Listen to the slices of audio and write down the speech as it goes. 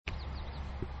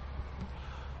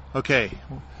Okay.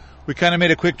 We kind of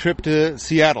made a quick trip to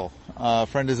Seattle. A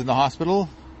friend is in the hospital.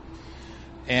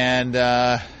 And,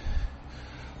 it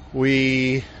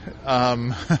was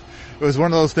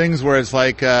one of those things where it's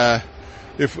like,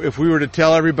 if we were to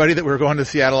tell everybody that we were going to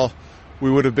Seattle,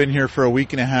 we would have been here for a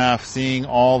week and a half seeing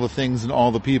all the things and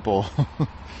all the people.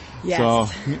 Yes. So,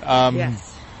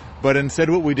 yes. But instead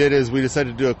what we did is we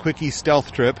decided to do a quickie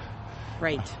stealth trip.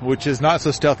 Right. Which is not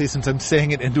so stealthy since I'm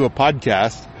saying it into a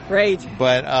podcast. Right.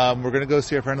 But, we're gonna go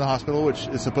see our friend in the hospital, which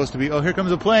is supposed to be, oh, here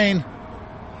comes a plane.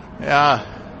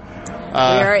 Yeah. We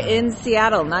are in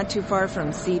Seattle, not too far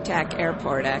from SeaTac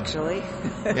Airport, actually.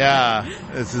 Yeah.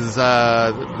 This is,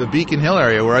 the Beacon Hill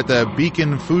area. We're at the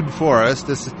Beacon Food Forest.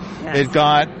 It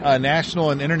got, national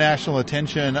and international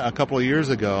attention a couple of years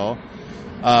ago.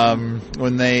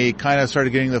 When they kind of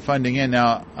started getting the funding in.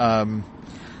 Now,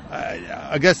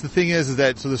 I guess the thing is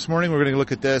that, so this morning we're going to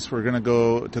look at this, we're going to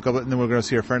go to a couple, and then we're going to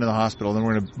see our friend in the hospital, and then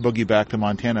we're going to boogie back to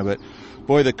Montana. But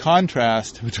boy, the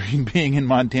contrast between being in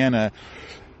Montana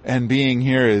and being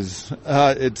here is,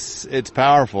 it's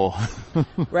powerful.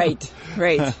 Right.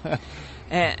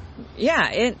 Yeah,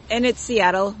 and it's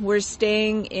Seattle. We're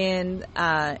staying in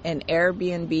an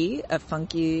Airbnb, a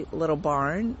funky little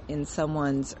barn in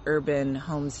someone's urban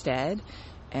homestead.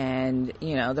 And,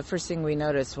 the first thing we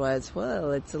noticed was,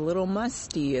 well, it's a little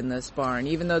musty in this barn.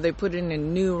 Even though they put in a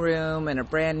new room and a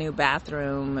brand new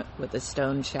bathroom with a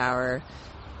stone shower,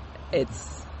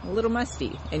 it's a little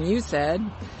musty. And you said...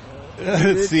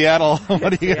 It's Seattle.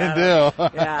 What are you going to do?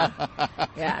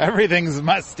 Yeah. Everything's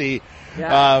musty.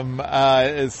 Yeah.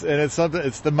 It's something,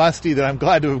 it's the musty that I'm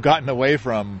glad to have gotten away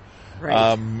from.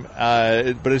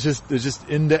 Right. But it's just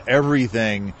into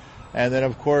everything. And then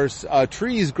of course,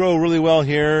 trees grow really well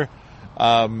here.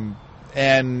 And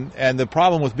the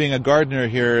problem with being a gardener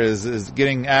here is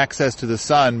getting access to the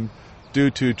sun due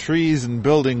to trees and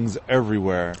buildings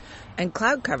everywhere. And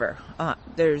cloud cover.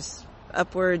 There's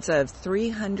upwards of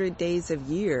 300 days a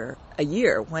year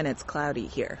when it's cloudy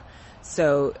here.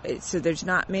 So there's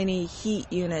not many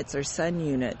heat units or sun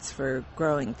units for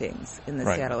growing things in the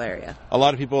Seattle area. A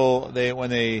lot of people,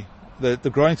 the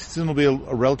growing season will be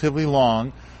relatively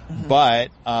long, mm-hmm.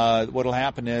 But what'll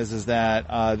happen is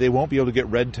that they won't be able to get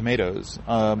red tomatoes.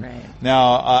 Right.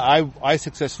 Now, I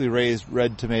successfully raised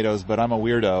red tomatoes, but I'm a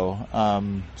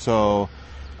weirdo. So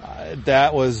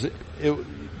that was it.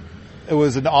 It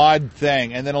was an odd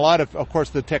thing. And then of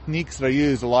course, the techniques that I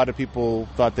used, a lot of people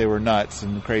thought they were nuts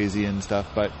and crazy and stuff,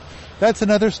 but that's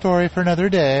another story for another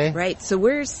day. Right. So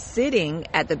we're sitting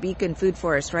at the Beacon Food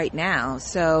Forest right now.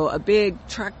 So a big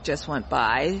truck just went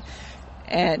by,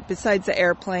 and besides the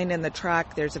airplane and the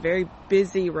truck, there's a very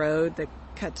busy road that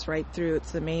cuts right through.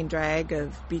 It's the main drag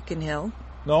of Beacon Hill.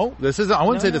 No, this is, I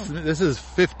wouldn't say this is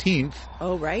 15th.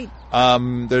 Oh, right.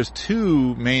 There's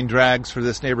two main drags for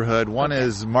this neighborhood. One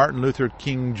is Martin Luther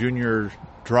King Jr.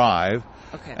 Drive.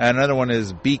 Okay. And another one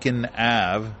is Beacon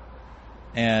Ave.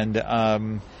 And,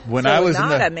 when so I was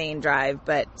not a main drive,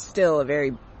 but still a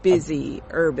very busy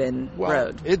urban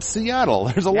road. It's Seattle.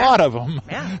 There's a lot of them.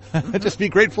 Yeah. Mm-hmm. Just be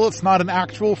grateful it's not an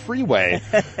actual freeway.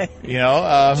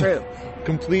 True.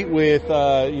 Complete with,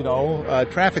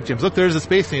 traffic jams. Look, there's a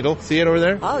Space Needle. See it over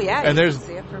there? Oh, yeah. And there's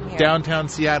see it from here. Downtown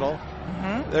Seattle.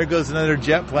 Mm-hmm. There goes another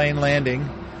jet plane landing.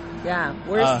 Yeah,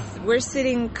 we're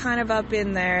sitting kind of up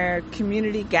in their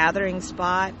community gathering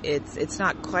spot. It's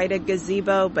not quite a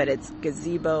gazebo, but it's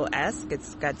gazebo-esque.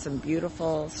 It's got some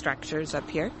beautiful structures up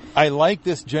here. I like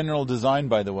this general design,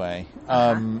 by the way,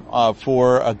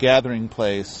 for a gathering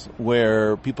place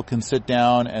where people can sit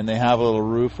down and they have a little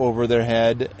roof over their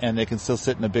head and they can still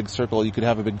sit in a big circle. You could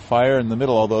have a big fire in the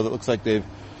middle, although it looks like they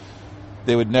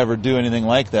would never do anything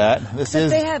like that.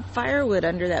 They have firewood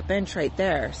under that bench right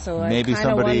there, so maybe I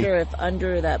kind of wonder if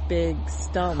under that big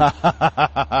stump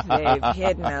they've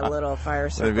hidden a little fire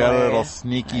circle. They've got a little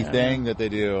sneaky thing that they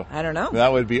do. I don't know.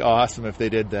 That would be awesome if they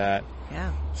did that.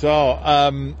 Yeah.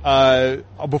 So,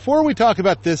 before we talk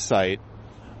about this site,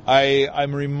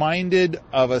 I'm reminded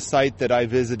of a site that I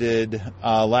visited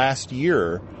last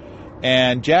year,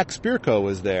 and Jack Spirko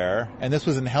was there, and this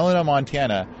was in Helena,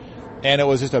 Montana. And it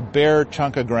was just a bare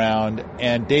chunk of ground,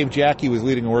 and Dave Jacke was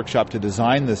leading a workshop to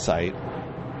design the site.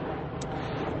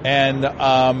 And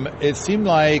it seemed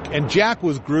like, and Jack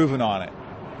was grooving on it.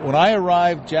 When I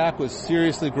arrived, Jack was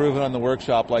seriously grooving on the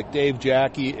workshop, like Dave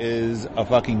Jacke is a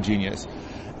fucking genius.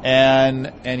 And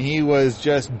he was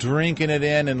just drinking it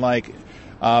in, and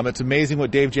it's amazing what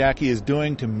Dave Jacke is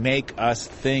doing to make us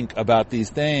think about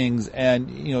these things. And,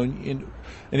 and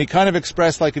he kind of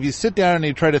expressed, if you sit down and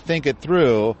you try to think it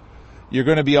through, you're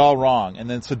going to be all wrong. And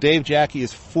then so Dave Jacke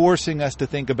is forcing us to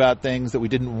think about things that we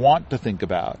didn't want to think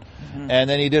about. Mm-hmm. And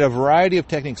then he did a variety of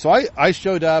techniques. So I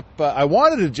showed up, I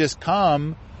wanted to just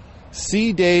come,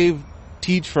 see Dave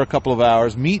teach for a couple of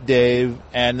hours, meet Dave,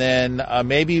 and then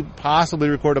maybe possibly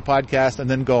record a podcast and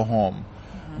then go home.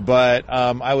 Mm-hmm. But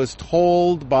I was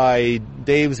told by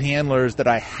Dave's handlers that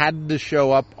I had to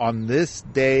show up on this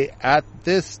day at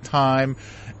this time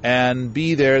and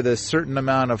be there this certain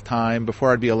amount of time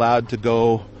before I'd be allowed to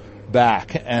go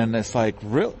back. And it's like,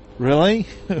 really?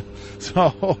 So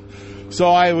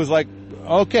I was like,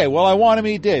 okay, well, I want to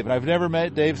meet Dave. And I've never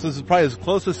met Dave, so this is probably as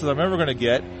closest as I'm ever going to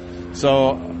get. So,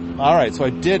 all right, so I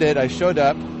did it. I showed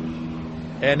up,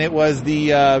 and it was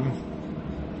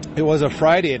it was a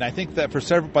Friday, and I think that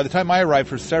by the time I arrived,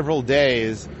 for several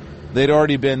days, they'd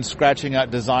already been scratching out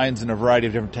designs in a variety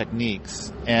of different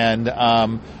techniques. And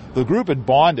the group had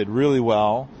bonded really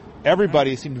well.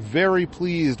 Everybody seemed very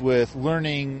pleased with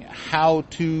learning how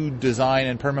to design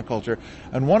in permaculture.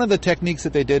 And one of the techniques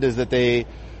that they did is that they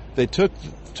took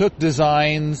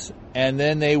designs, and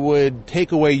then they would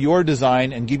take away your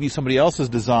design and give you somebody else's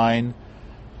design.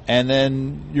 And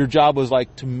then your job was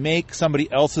like to make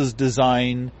somebody else's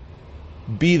design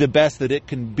be the best that it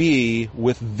can be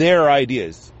with their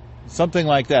ideas. Something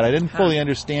like that. I didn't fully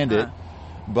understand it,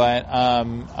 but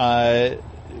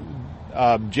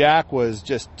Jack was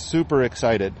just super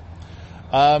excited.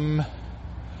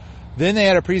 Then they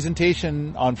had a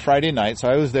presentation on Friday night, so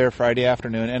I was there Friday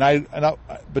afternoon, and I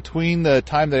between the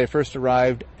time that I first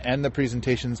arrived and the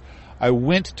presentations, I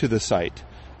went to the site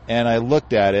and I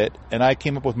looked at it, and I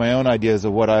came up with my own ideas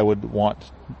of what I would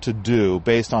want to do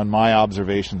based on my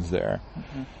observations there.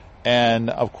 Mm-hmm. And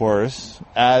of course,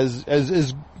 as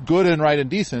is good and right and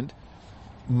decent,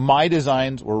 my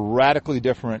designs were radically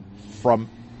different from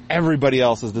everybody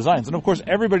else's designs. And of course,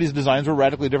 everybody's designs were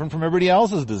radically different from everybody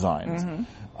else's designs.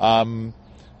 Mm-hmm.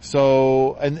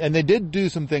 So they did do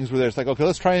some things where it's like, okay,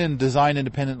 let's try and design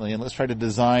independently and let's try to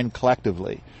design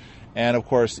collectively. And of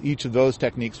course, each of those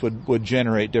techniques would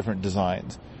generate different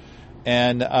designs.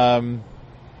 And,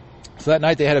 so that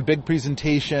night they had a big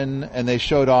presentation and they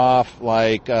showed off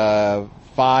like,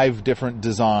 5 different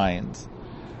designs,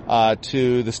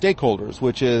 to the stakeholders,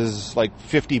 which is like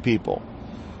 50 people.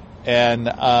 And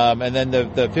then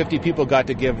the 50 people got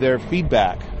to give their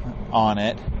feedback on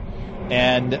it.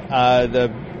 And,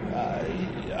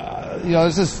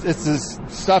 it's this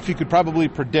stuff you could probably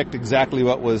predict exactly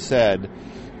what was said.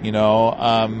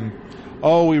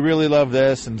 Oh, we really love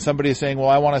this. And somebody's saying, well,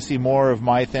 I want to see more of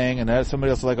my thing. And somebody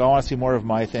else is like, oh, I want to see more of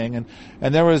my thing.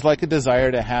 And there was like a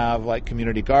desire to have like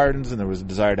community gardens, and there was a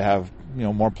desire to have,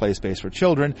 more play space for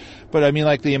children. But I mean,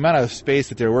 like the amount of space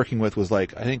that they were working with was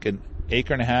like, I think an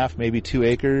acre and a half, maybe 2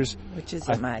 acres. Which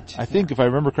isn't much. I think if I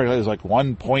remember correctly, it was like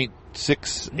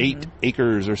 1.68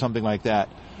 acres or something like that.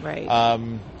 Right.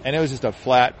 And it was just a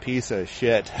flat piece of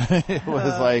shit. It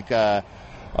was like,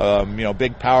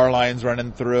 big power lines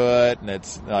running through it, and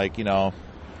it's like,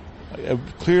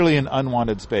 clearly an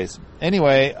unwanted space.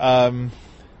 Anyway,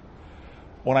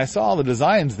 when I saw the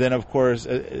designs, then of course,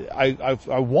 I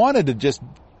wanted to just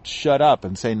shut up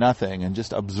and say nothing and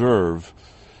just observe.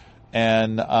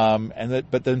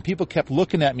 But then people kept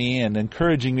looking at me and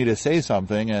encouraging me to say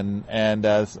something,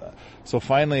 so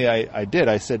finally I did.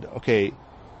 I said, okay,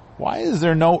 why is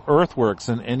there no earthworks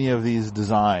in any of these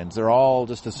designs? They're all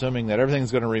just assuming that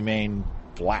everything's going to remain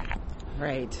flat.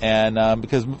 Right. And,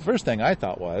 because the first thing I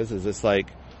thought is it's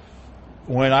like,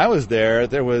 when I was there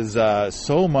was,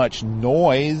 so much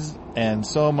noise and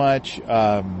so much,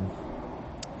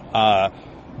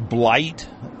 blight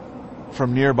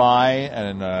from nearby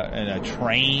and a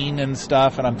train and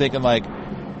stuff. And I'm thinking like,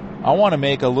 I want to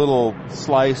make a little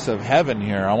slice of heaven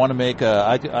here. I want to make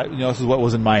this is what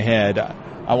was in my head.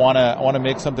 I want to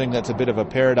make something that's a bit of a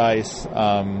paradise,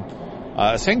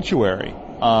 sanctuary.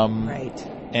 Right.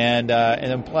 And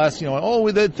then plus,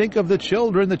 think of the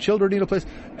children need a place.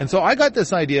 And so I got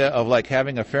this idea of like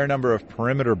having a fair number of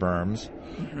perimeter berms,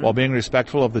 mm-hmm. while being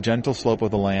respectful of the gentle slope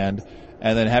of the land,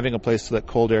 and then having a place so that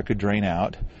cold air could drain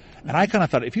out. And I kind of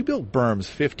thought, if you built berms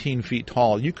 15 feet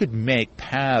tall, you could make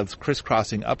paths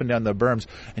crisscrossing up and down the berms,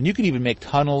 and you could even make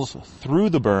tunnels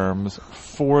through the berms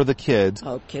for the kids.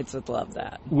 Oh, kids would love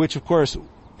that. Which, of course,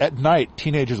 at night,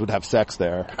 teenagers would have sex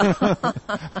there. But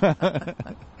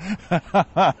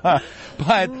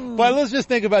let's just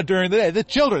think about during the day. The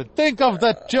children. Think of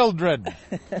the children.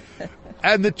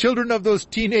 And the children of those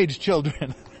teenage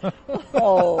children.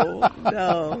 Oh,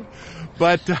 no.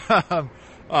 But,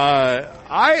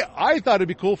 I thought it'd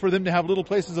be cool for them to have little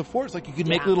places of forts. Like you could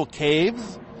make little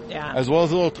caves. Yeah. As well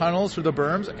as little tunnels for the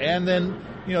berms. And then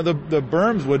the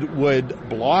berms would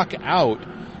block out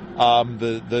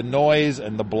the noise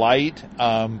and the blight.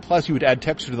 Plus, you would add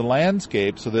texture to the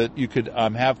landscape so that you could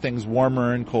have things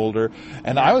warmer and colder.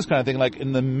 And I was kind of thinking, like,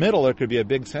 in the middle there could be a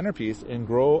big centerpiece and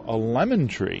grow a lemon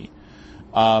tree.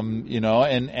 So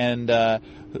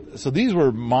these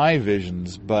were my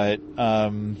visions, but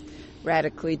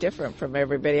radically different from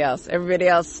everybody else. Everybody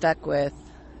else stuck with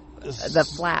the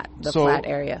flat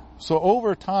area. So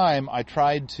over time, I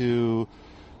tried to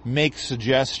make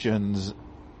suggestions,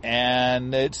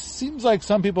 and it seems like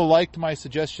some people liked my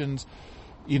suggestions,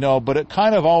 but it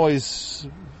kind of always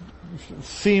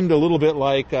seemed a little bit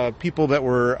like people that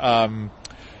were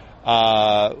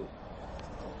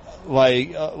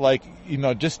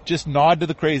just nod to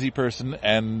the crazy person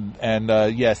and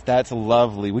yes, that's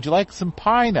lovely. Would you like some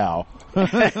pie now?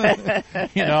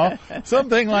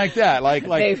 Something like that.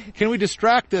 Like, can we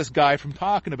distract this guy from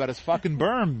talking about his fucking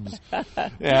berms?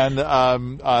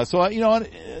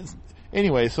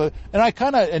 Anyway,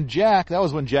 and Jack, that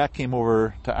was when Jack came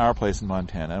over to our place in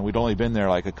Montana, and we'd only been there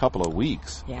like a couple of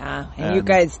weeks. Yeah, and you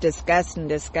guys discussed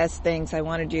things. I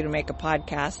wanted you to make a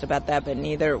podcast about that, but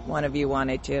neither one of you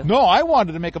wanted to. No, I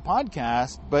wanted to make a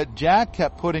podcast, but Jack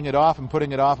kept putting it off and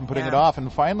putting it off and putting it off,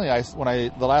 and finally,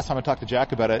 the last time I talked to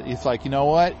Jack about it, he's like, you know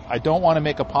what? I don't want to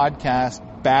make a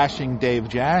podcast bashing Dave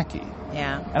Jacke.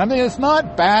 Yeah. And I'm thinking, it's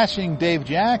not bashing Dave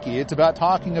Jacke, it's about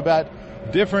talking about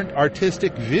different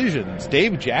artistic visions.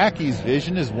 Dave Jacke's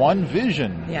vision is one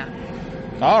vision. Yeah.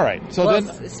 All right.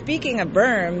 Speaking of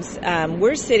berms,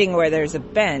 we're sitting where there's a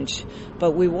bench,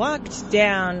 but we walked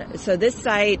down. So this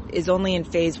site is only in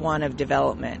phase 1 of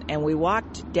development, and we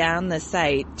walked down the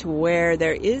site to where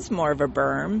there is more of a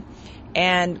berm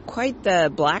and quite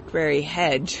the blackberry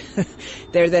hedge.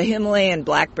 They're the Himalayan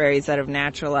blackberries that have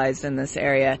naturalized in this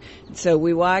area. So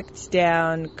we walked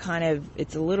down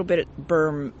it's a little bit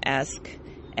berm-esque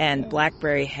and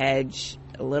blackberry hedge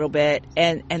a little bit.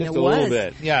 And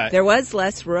there was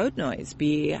less road noise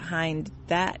behind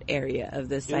that area of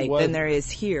the site than there is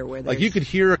here. Where you could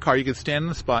hear a car, you could stand in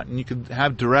the spot and you could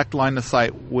have direct line of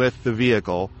sight with the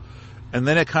vehicle. And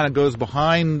then it kind of goes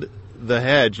behind the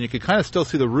hedge, and you could kind of still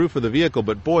see the roof of the vehicle,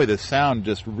 but boy, the sound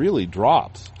just really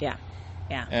drops. Yeah.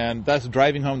 And that's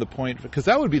driving home the point, because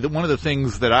that would be one of the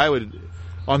things that I would,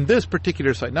 on this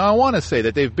particular site. Now, I want to say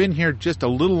that they've been here just a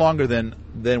little longer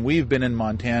than we've been in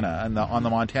Montana, on the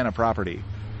Montana property.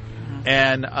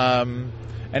 Mm-hmm.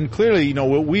 And clearly,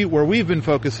 where we've been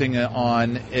focusing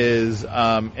on is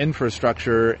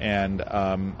infrastructure and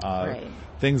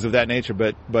things of that nature,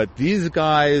 but these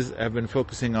guys have been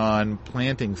focusing on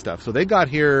planting stuff. So they got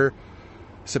here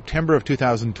September of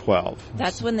 2012.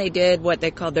 That's when they did what they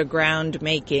called their ground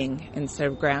making instead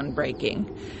of ground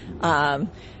breaking.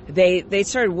 They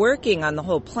started working on the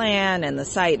whole plan and the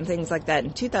site and things like that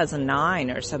in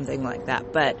 2009 or something like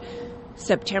that. But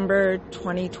September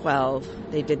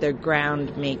 2012, they did their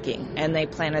ground making, and they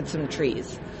planted some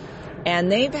trees.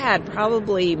 And they've had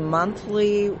probably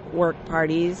monthly work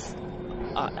parties.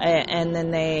 And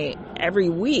then every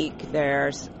week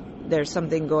there's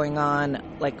something going on,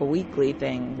 like a weekly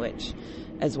thing, which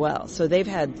as well. So they've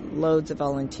had loads of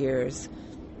volunteers.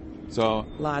 So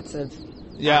lots of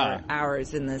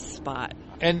hours in this spot.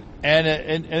 And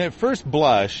at first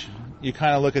blush, you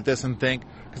kind of look at this and think,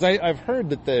 because I've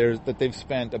heard that they've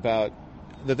spent that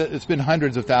it's been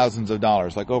hundreds of thousands of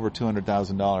dollars, like over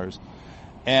 $200,000.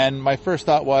 And my first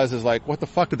thought was like, what the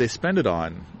fuck did they spend it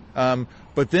on?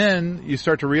 But then you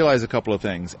start to realize a couple of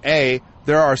things. A,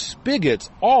 there are spigots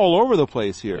all over the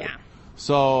place here. Yeah.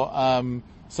 So,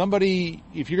 somebody,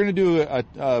 if you're going to do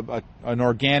an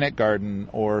organic garden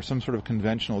or some sort of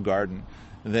conventional garden,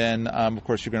 then, of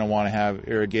course, you're going to want to have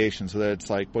irrigation so that it's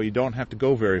like, well, you don't have to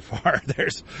go very far.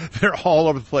 They're all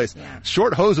over the place. Yeah.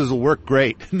 Short hoses will work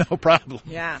great. No problem.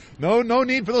 Yeah. No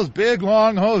need for those big,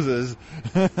 long hoses.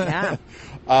 Yeah.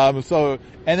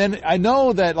 And then I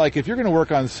know that, like, if you're going to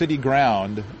work on city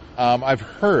ground, I've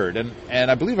heard, and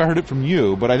I believe I heard it from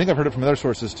you, but I think I've heard it from other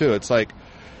sources too. It's like,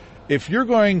 if you're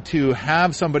going to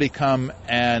have somebody come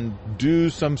and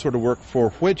do some sort of work for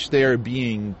which they are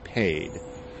being paid,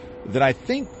 then I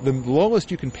think the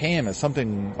lowest you can pay them is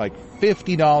something like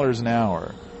 $50 an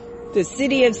hour. The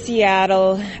city of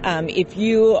Seattle, if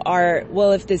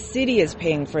the city is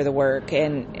paying for the work,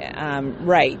 and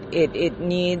it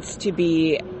needs to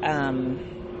be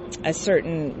a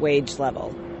certain wage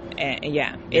level.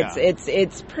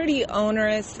 It's pretty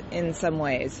onerous in some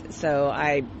ways. So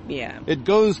it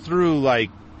goes through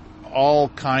like all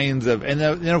kinds of, and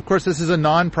of course this is a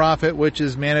nonprofit which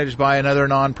is managed by another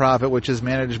nonprofit which is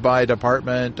managed by a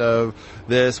department of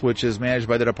this, which is managed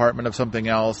by the department of something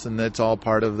else, and it's all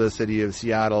part of the city of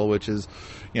Seattle, which is,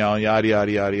 yada, yada,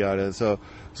 yada, yada. So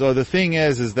the thing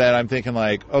is that I'm thinking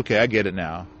like, okay, I get it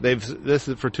now. This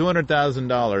is for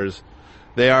 $200,000.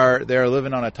 They are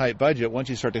living on a tight budget once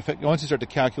you start to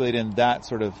calculate in that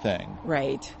sort of thing.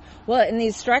 Right. Well, and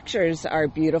these structures are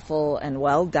beautiful and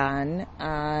well done,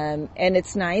 and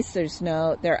it's nice.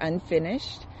 They're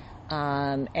unfinished,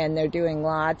 and they're doing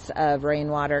lots of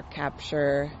rainwater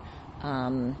capture.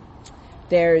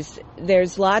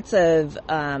 There's lots of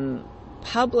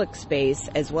public space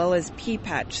as well as pea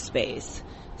patch space.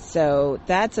 So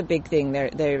that's a big thing.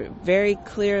 They're very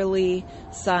clearly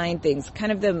signed things.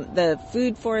 Kind of the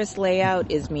food forest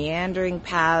layout is meandering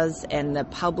paths and the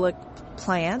public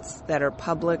plants that are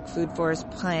public food forest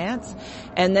plants.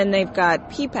 And then they've got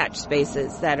pea patch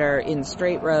spaces that are in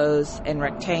straight rows and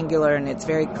rectangular, and it's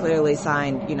very clearly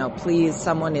signed, please,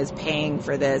 someone is paying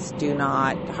for this. Do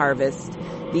not harvest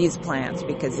these plants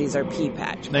because these are pea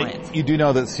patch plants. You do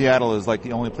know that Seattle is like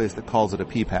the only place that calls it a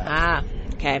pea patch. Ah,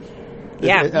 okay.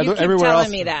 Yeah, you keep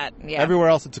telling me that. Yeah. Everywhere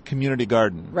else, it's a community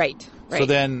garden. Right. So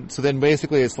then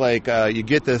basically it's like, you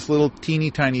get this little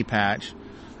teeny tiny patch,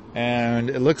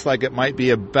 and it looks like it might be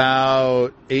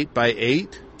about 8 by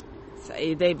 8. So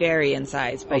they vary in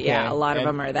size, but yeah, a lot of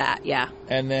them are that, yeah.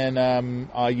 And then,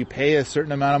 you pay a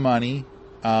certain amount of money,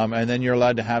 and then you're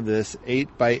allowed to have this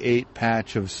 8 by 8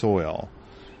 patch of soil.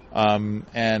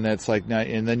 And it's like,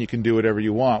 and then you can do whatever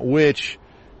you want, which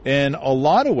in a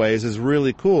lot of ways is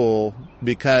really cool,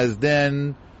 because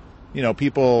then,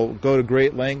 people go to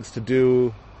great lengths to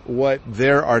do what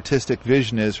their artistic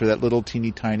vision is for that little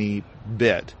teeny tiny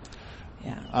bit.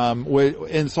 Yeah.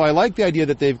 And so I like the idea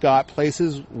that they've got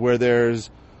places where there's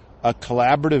a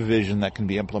collaborative vision that can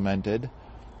be implemented,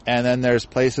 and then there's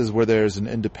places where there's an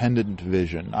independent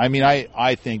vision. I mean,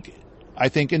 I think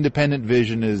independent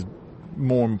vision is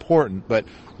more important, but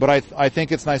I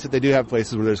think it's nice that they do have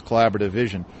places where there's collaborative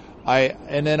vision.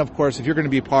 And then of course, if you're going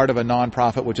to be part of a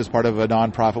nonprofit, which is part of a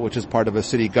nonprofit, which is part of a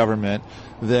city government,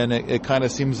 then it kind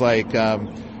of seems like,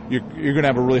 you're going to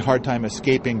have a really hard time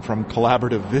escaping from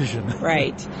collaborative vision.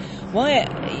 Right. Well,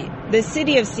 the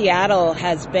city of Seattle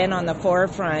has been on the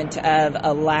forefront of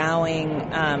allowing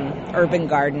urban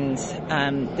gardens.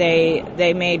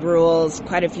 They made rules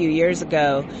quite a few years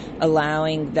ago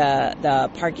allowing the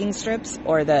parking strips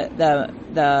or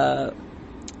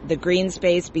the green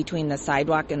space between the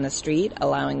sidewalk and the street,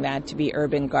 allowing that to be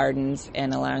urban gardens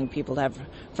and allowing people to have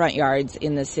front yards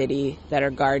in the city that are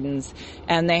gardens.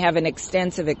 And they have an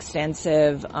extensive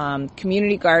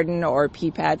community garden or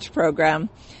pea patch program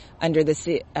under the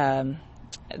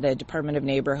Department of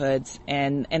Neighborhoods,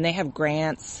 and they have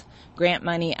grant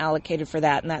money allocated for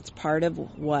that, and that's part of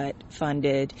what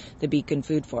funded the Beacon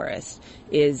Food Forest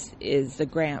is the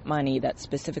grant money that's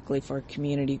specifically for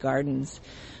community gardens.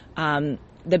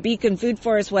 The Beacon Food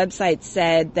Forest website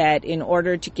said that in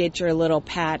order to get your little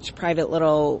patch, private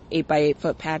little 8 by 8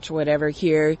 foot patch or whatever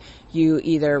here, you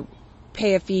either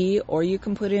pay a fee or you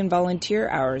can put in volunteer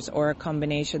hours or a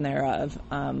combination thereof,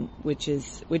 which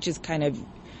is kind of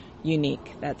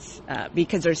unique. That's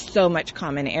because there's so much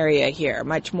common area here,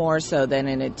 much more so than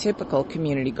in a typical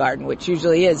community garden, which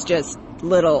usually is just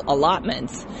little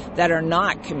allotments that are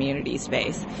not community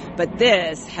space. But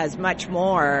this has much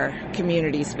more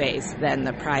community space than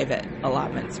the private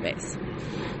allotment space.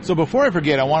 So before I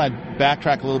forget, I want to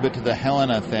backtrack a little bit to the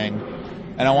Helena thing,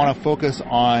 and I want to focus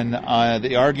on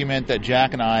the argument that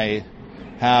Jack and I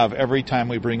have every time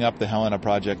we bring up the Helena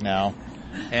project now.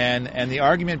 And the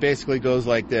argument basically goes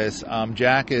like this.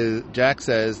 Jack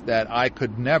says that I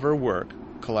could never work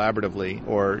collaboratively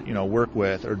or, work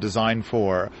with or design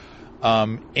for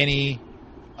any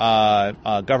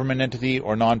government entity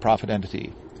or nonprofit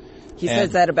entity. He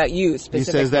says that about you specifically. He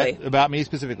says that about me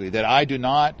specifically, that I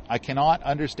cannot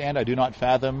understand, I do not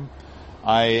fathom,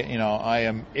 I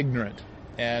am ignorant.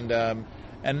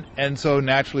 And so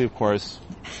naturally, of course,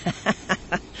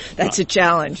 that's a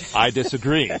challenge. I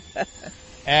disagree.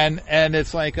 And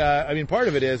it's like, part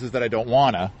of it is that I don't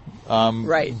wanna.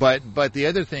 Right. But the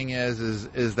other thing is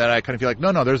that I kind of feel like,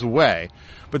 no, there's a way.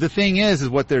 But the thing is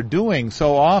what they're doing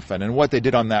so often, and what they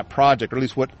did on that project, or at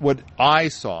least what I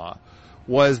saw,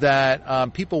 was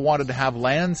that, people wanted to have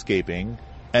landscaping,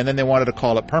 and then they wanted to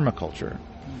call it permaculture.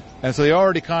 And so they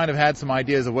already kind of had some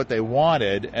ideas of what they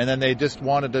wanted, and then they just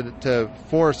wanted to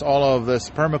force all of this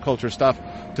permaculture stuff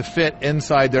to fit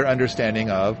inside their understanding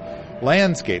of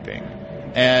landscaping.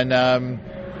 And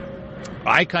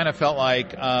I kind of felt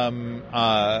like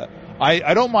I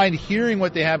I don't mind hearing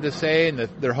what they have to say and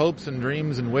their hopes and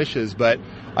dreams and wishes, but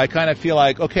I kind of feel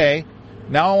like, okay,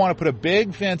 now I want to put a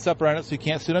big fence up around it so you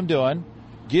can't see what I'm doing.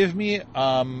 Give me,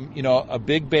 a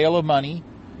big bale of money,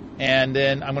 and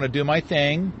then I'm going to do my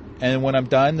thing, and when I'm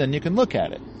done, then you can look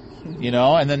at it.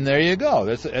 And then there you go.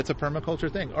 It's a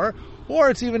permaculture thing.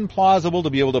 Or it's even plausible to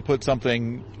be able to put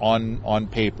something on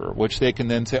paper, which they can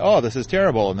then say, oh, this is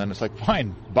terrible. And then it's like,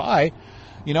 fine, bye.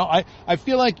 I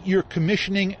feel like you're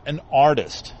commissioning an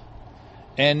artist.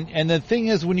 And the thing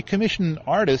is, when you commission an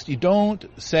artist, you don't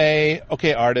say,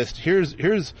 okay, artist,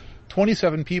 here's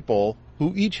 27 people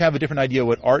who each have a different idea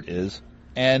what art is.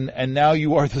 And now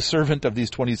you are the servant of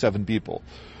these 27 people.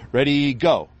 Ready,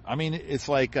 go. I mean, it's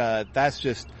like, that's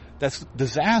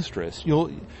disastrous.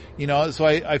 So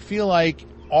I feel like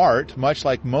art, much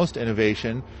like most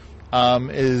innovation,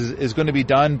 is going to be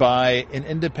done by an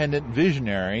independent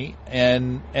visionary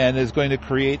and is going to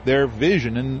create their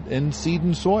vision in seed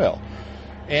and soil.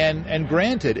 And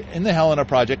granted, in the Helena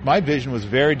project, my vision was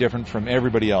very different from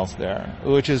everybody else there,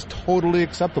 which is totally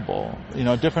acceptable.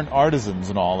 Different artisans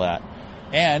and all that.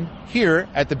 And here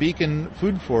at the Beacon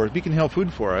Hill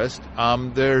Food Forest,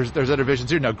 there's other visions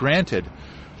here. Now, granted,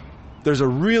 there's a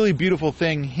really beautiful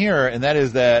thing here, and that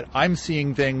is that I'm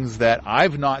seeing things that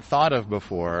I've not thought of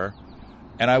before,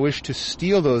 and I wish to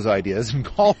steal those ideas and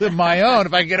call them my own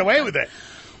if I can get away with it.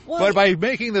 Well, but by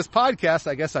making this podcast,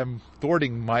 I guess I'm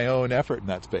thwarting my own effort in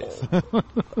that space.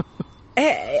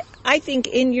 I think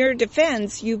in your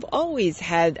defense, you've always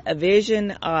had a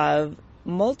vision of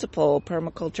multiple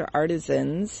permaculture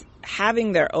artisans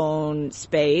having their own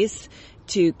space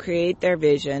to create their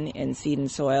vision in seed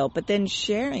and soil, but then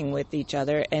sharing with each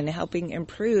other and helping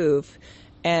improve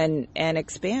and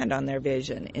expand on their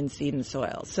vision in seed and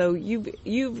soil. So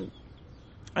you've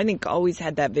I think always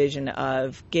had that vision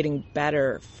of getting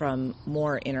better from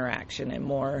more interaction and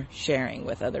more sharing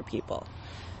with other people.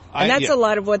 And that's a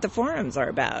lot of what the forums are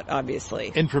about, obviously.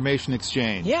 Information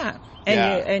exchange. Yeah.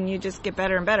 And you just get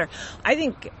better and better. I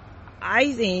think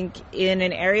in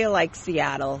an area like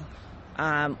Seattle,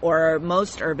 or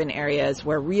most urban areas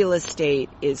where real estate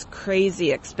is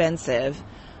crazy expensive,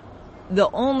 the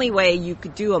only way you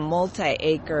could do a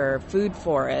multi-acre food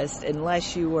forest,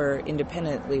 unless you were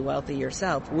independently wealthy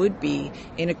yourself, would be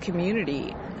in a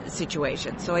community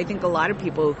situation. So I think a lot of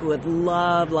people who would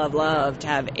love to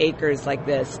have acres like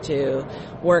this to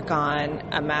work on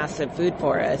a massive food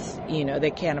forest,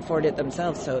 they can't afford it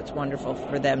themselves, so it's wonderful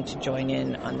for them to join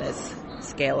in on this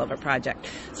scale of a project.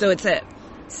 So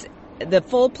the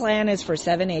full plan is for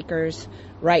 7 acres.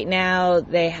 Right now,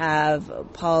 they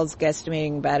have, Paul's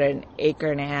guesstimating about 1.5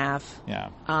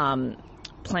 acres,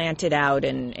 planted out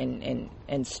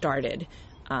and started.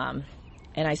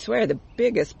 And I swear the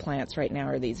biggest plants right now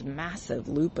are these massive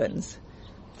lupins.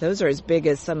 Those are as big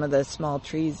as some of the small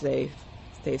trees they've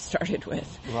started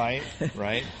with.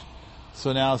 Right.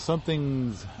 So now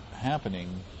something's happening.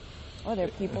 Oh, there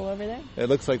are people over there? It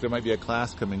looks like there might be a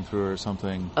class coming through or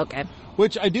something. Okay.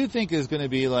 Which I do think is going to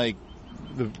be like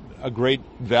a great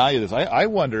value of this. I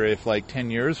wonder if 10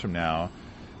 years from now,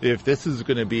 if this is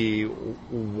going to be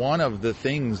one of the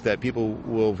things that people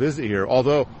will visit here.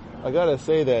 Although I got to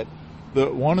say that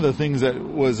one of the things that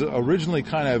was originally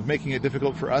kind of making it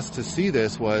difficult for us to see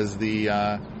this was the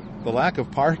lack of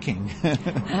parking.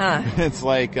 It's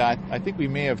like, I think we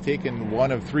may have taken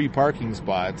one of 3 parking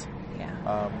spots.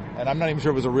 And I'm not even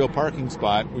sure it was a real parking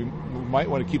spot. We might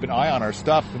want to keep an eye on our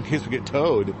stuff in case we get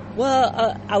towed.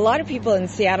 Well, a lot of people in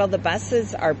Seattle, the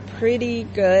buses are pretty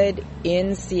good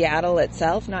in Seattle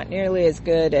itself, not nearly as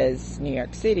good as New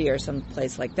York City or some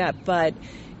place like that. But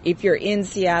if you're in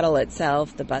Seattle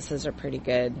itself, the buses are pretty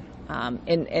good. And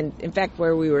in fact,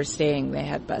 where we were staying, they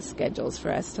had bus schedules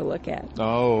for us to look at.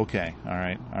 Oh, okay. All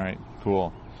right.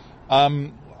 Cool.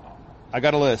 I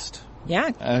got a list.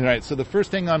 Yeah. All right. So the first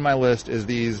thing on my list is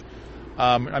these.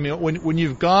 When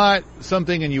you've got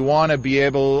something and you want to be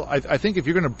able, I think if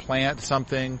you're going to plant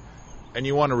something and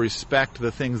you want to respect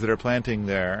the things that are planting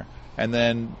there, and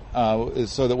then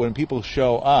so that when people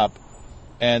show up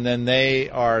and then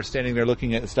they are standing there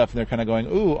looking at stuff and they're kind of going,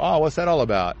 what's that all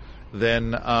about?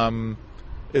 Then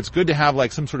it's good to have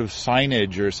some sort of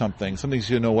signage or something so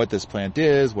you know what this plant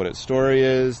is, what its story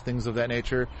is, things of that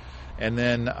nature. And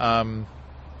then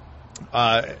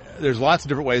there's lots of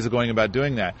different ways of going about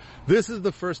doing that. This is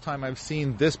the first time I've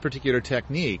seen this particular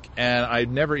technique, and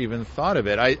I'd never even thought of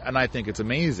it. I think it's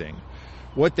amazing.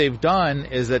 What they've done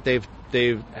is that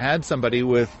they've had somebody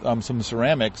with some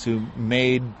ceramics who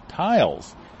made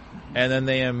tiles, and then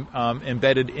they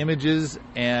embedded images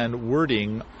and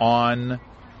wording on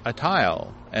a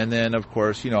tile, and then of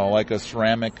course like a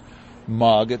ceramic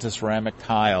mug. It's a ceramic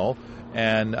tile.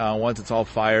 And once it's all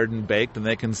fired and baked and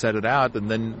they can set it out,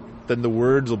 and then the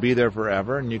words will be there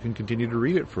forever and you can continue to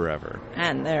read it forever.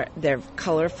 And they're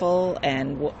colorful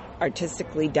and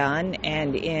artistically done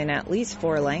and in at least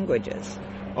 4 languages.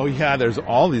 Oh yeah, there's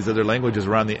all these other languages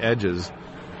around the edges,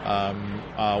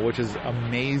 which is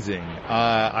amazing.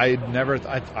 I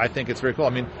think it's very cool.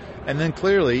 I mean, and then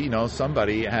clearly,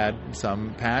 somebody had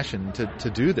some passion to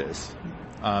do this,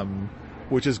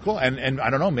 which is cool. And I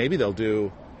don't know, maybe they'll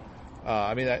do,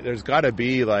 there's got to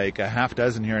be like a half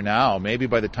dozen here now. Maybe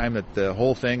by the time that the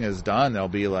whole thing is done, there'll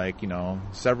be like,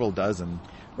 several dozen.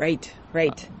 Right.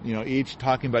 Each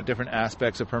talking about different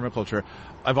aspects of permaculture.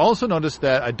 I've also noticed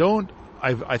that I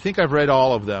think I've read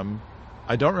all of them.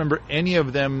 I don't remember any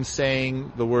of them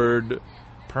saying the word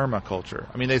permaculture.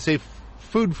 I mean, they say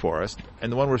food forest,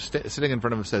 and the one we're sitting in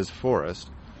front of says forest.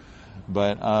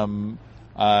 But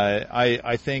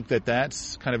I think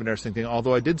that's kind of an interesting thing.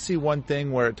 Although I did see one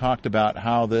thing where it talked about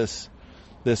how this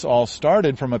all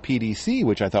started from a PDC,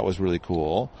 which I thought was really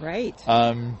cool. Right.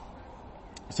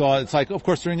 So it's like, of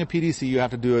course, during a PDC, you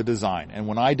have to do a design. And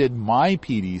when I did my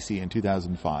PDC in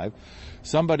 2005,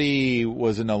 somebody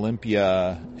was in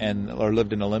Olympia or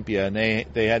lived in Olympia, and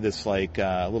they had this like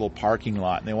little parking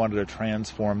lot, and they wanted to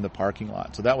transform the parking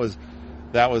lot. So that was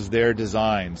their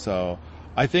design. So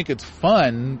I think it's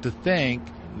fun to think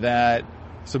that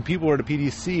some people were at a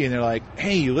PDC and they're like,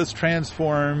 hey, let's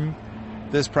transform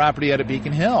this property at a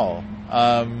Beacon Hill.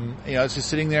 It's just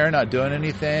sitting there not doing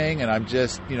anything, and I'm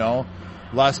just,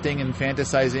 lusting and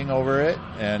fantasizing over it.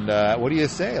 And what do you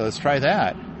say? Let's try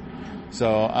that. So,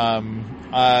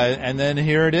 and then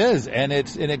here it is, and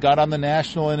it got on the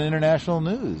national and international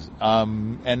news.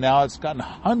 And now it's gotten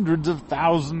hundreds of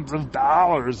thousands of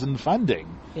dollars in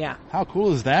funding. Yeah. How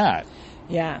cool is that?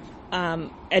 Yeah.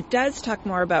 It does talk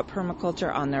more about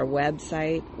permaculture on their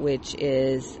website, which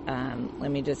is, let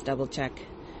me just double check,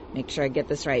 make sure I get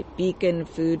this right.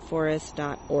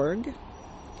 beaconfoodforest.org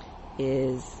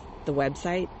is the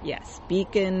website. Yes.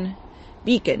 Beacon,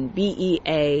 BEACON,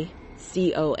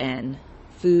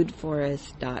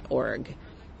 foodforest.org.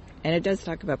 And it does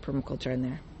talk about permaculture in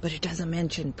there, but it doesn't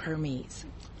mention permies.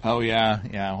 Oh yeah.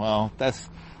 Well, that's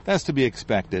to be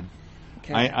expected.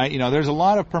 Okay. There's a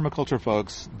lot of permaculture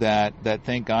folks that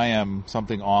think I am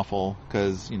something awful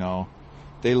because,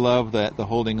 they love the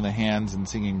holding the hands and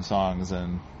singing songs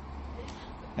and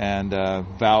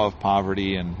vow of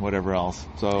poverty and whatever else.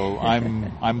 So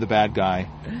I'm the bad guy,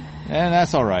 and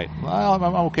that's all right. Well,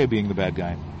 I'm okay being the bad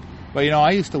guy. But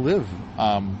I used to live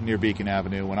near Beacon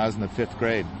Avenue when I was in the 5th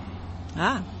grade.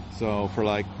 Ah. So for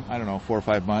 4 or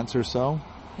 5 months or so.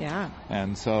 Yeah.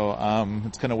 And so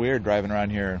it's kind of weird driving around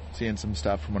here, seeing some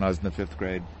stuff from when I was in the 5th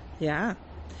grade. Yeah.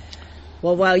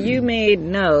 Well, while you made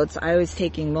notes, I was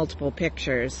taking multiple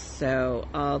pictures, so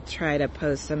I'll try to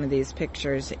post some of these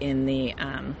pictures in the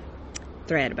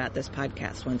thread about this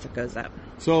podcast once it goes up.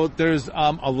 So there's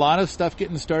a lot of stuff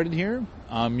getting started here.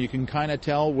 You can kind of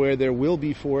tell where there will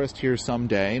be forest here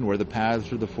someday and where the paths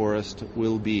through the forest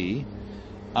will be.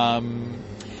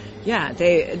 Yeah,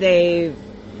 they've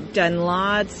done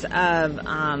lots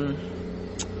of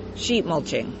sheet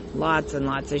mulching, lots and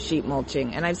lots of sheet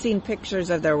mulching. And I've seen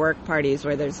pictures of their work parties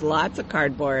where there's lots of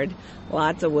cardboard,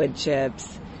 lots of wood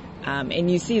chips. And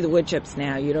you see the wood chips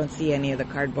now. You don't see any of the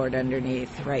cardboard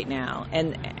underneath right now.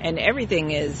 And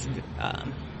everything is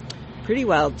pretty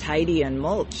well tidy and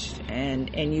mulched.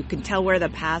 And you can tell where the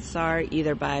paths are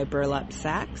either by burlap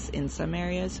sacks in some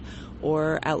areas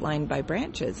or outlined by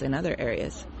branches in other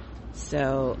areas.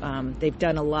 So they've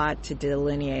done a lot to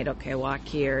delineate, okay, walk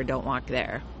here, don't walk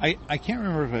there. I can't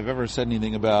remember if I've ever said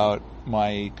anything about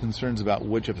my concerns about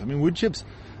wood chips. I mean, wood chips,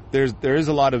 there is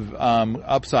a lot of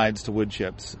upsides to wood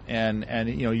chips. And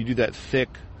you do that thick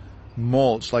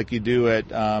mulch like you do at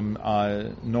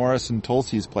Norris and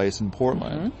Tulsi's place in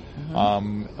Portland,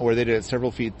 where they did it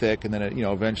several feet thick, and then it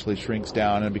eventually shrinks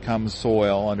down and becomes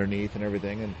soil underneath and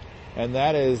everything. And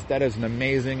that is an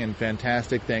amazing and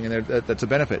fantastic thing, and that's a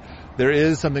benefit. There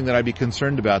is something that I'd be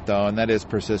concerned about, though, and that is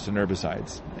persistent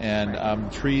herbicides.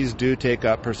 And trees do take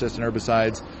up persistent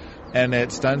herbicides, and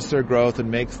it stunts their growth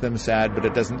and makes them sad, but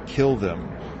it doesn't kill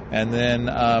them. And then,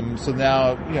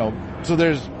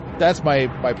 that's my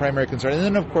primary concern. And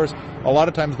then, of course, a lot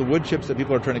of times the wood chips that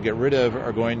people are trying to get rid of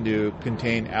are going to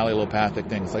contain allelopathic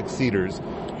things like cedars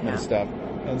and stuff.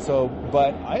 And so,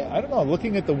 but I don't know,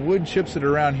 looking at the wood chips that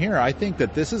are around here, I think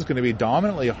that this is going to be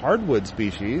dominantly hardwood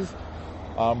species,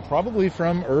 probably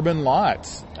from urban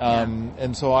lots.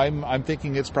 And so I'm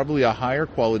thinking it's probably a higher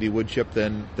quality wood chip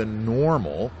than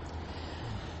normal.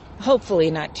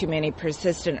 hopefully not too many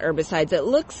persistent herbicides. It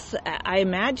looks, I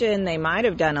imagine they might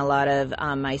have done a lot of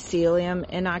mycelium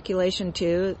inoculation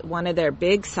too. One of their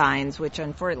big signs, which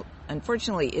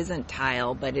unfortunately isn't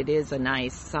tile, but it is a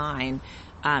nice sign,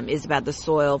 is about the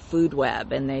soil food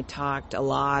web. And they talked a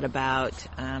lot about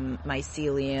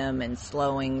mycelium and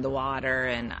slowing the water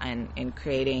and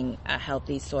creating a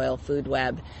healthy soil food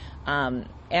web. And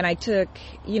I took,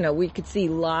 we could see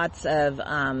lots of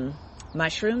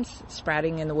mushrooms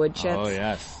sprouting in the wood chips. Oh,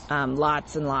 yes.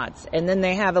 Lots and lots. And then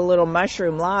they have a little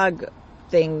mushroom log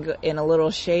thing in a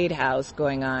little shade house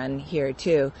going on here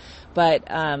too. But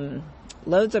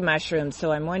loads of mushrooms,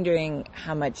 so I'm wondering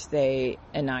how much they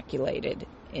inoculated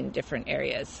in different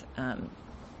areas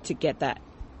to get that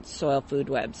soil food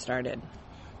web started.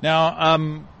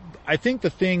 Now, I think the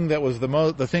thing that was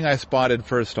the thing I spotted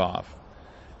first off,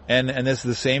 and this is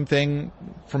the same thing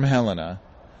from Helena,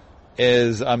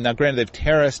 is now granted they've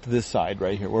terraced this side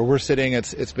right here where we're sitting.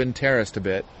 It's been terraced a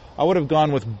bit. I would have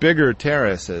gone with bigger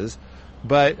terraces,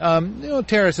 but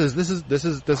terraces. This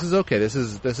is okay. This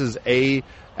is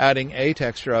adding a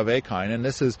texture of a kind, and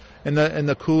this is in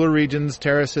the cooler regions.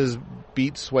 Terraces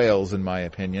beat swales in my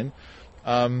opinion.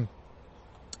 But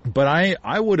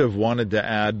I would have wanted to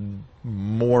add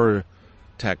more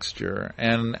texture,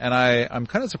 and I'm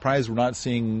kind of surprised we're not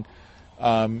seeing.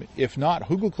 If not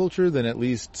hugelkultur, then at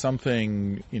least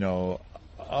something,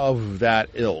 of that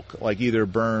ilk, like either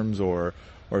berms or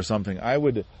something.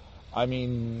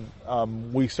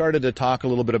 We started to talk a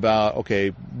little bit about, okay,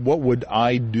 what would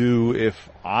I do if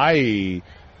I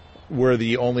were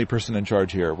the only person in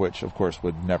charge here, which of course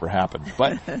would never happen.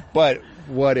 But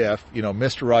what if,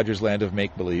 Mr. Rogers' land of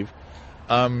make-believe.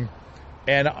 And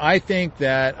I think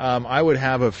that, I would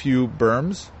have a few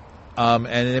berms. And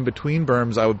in between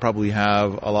berms, I would probably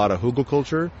have a lot of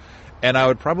hugelkultur, and I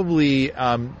would probably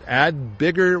add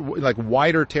bigger, like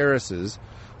wider terraces.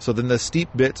 So then the steep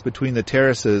bits between the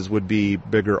terraces would be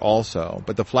bigger also,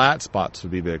 but the flat spots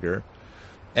would be bigger.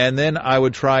 And then I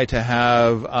would try to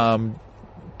have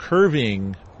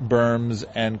curving berms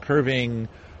and curving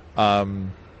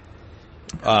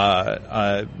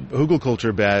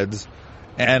hugelkultur beds,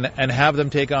 and have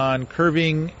them take on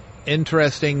curving,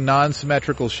 interesting,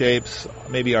 non-symmetrical shapes,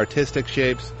 maybe artistic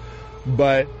shapes,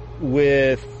 but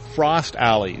with frost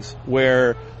alleys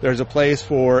where there's a place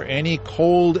for any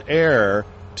cold air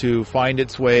to find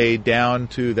its way down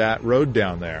to that road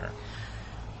down there.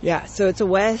 Yeah, so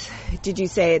did you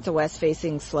say it's a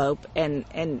west-facing slope?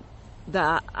 And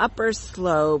the upper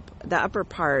slope, the upper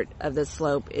part of the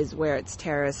slope is where it's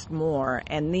terraced more,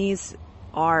 and these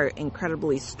are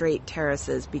incredibly straight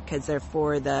terraces because they're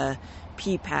for the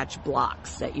pea patch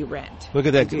blocks that you rent. Look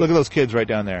at that. Look at those kids right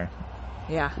down there.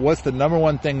 Yeah. What's the number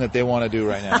one thing that they want to do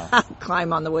right now?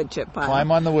 Climb on the wood chip pile.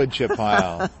 Climb on the wood chip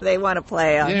pile. They want to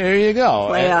play on. There you go.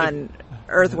 Play on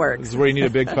earthworks. This is where you need a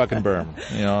big fucking berm.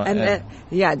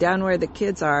 And down where the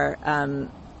kids are,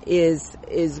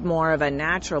 is more of a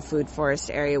natural food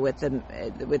forest area with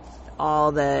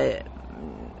all the,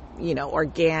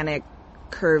 organic,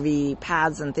 curvy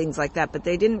paths and things like that. But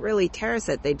they didn't really terrace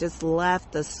it. They just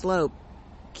left the slope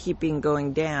keeping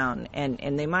going down,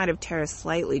 and they might have terraced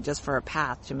slightly just for a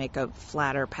path to make a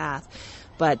flatter path,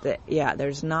 but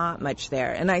there's not much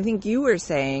there. And I think you were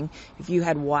saying if you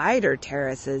had wider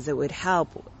terraces, it would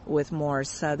help with more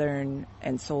southern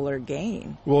and solar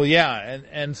gain. Well, yeah,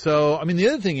 and so the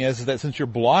other thing is that since you're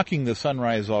blocking the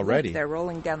sunrise already, look, they're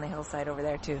rolling down the hillside over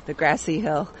there too, the grassy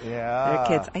hill. Yeah,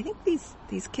 they're kids. I think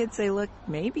these kids, they look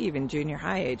maybe even junior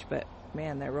high age, but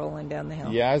man, they're rolling down the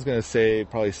hill. Yeah, I was going to say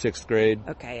probably 6th grade.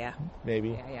 Okay, yeah.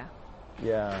 Maybe.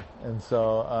 Yeah. And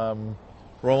so,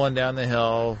 rolling down the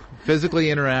hill, physically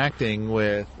interacting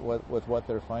with what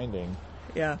they're finding.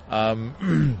 Yeah.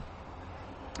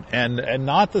 And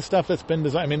not the stuff that's been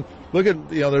designed. Look at,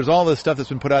 there's all this stuff that's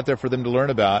been put out there for them to learn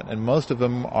about, and most of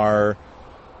them are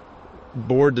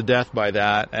bored to death by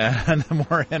that and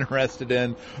more interested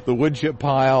in the wood chip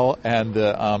pile and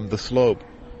the slope.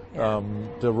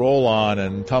 To roll on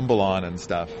and tumble on and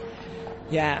stuff.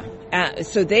 Yeah.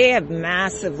 So they have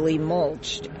massively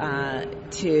mulched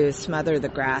to smother the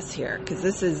grass here, because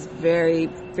this is very,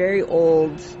 very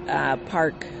old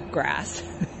park grass.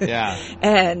 Yeah.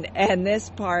 and this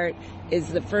part is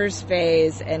the first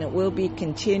phase, and it will be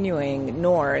continuing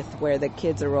north where the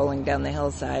kids are rolling down the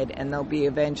hillside, and they'll be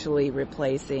eventually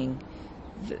replacing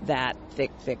that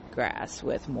thick grass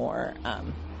with more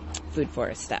food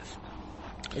forest stuff.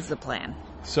 Is the plan.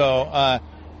 So,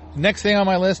 next thing on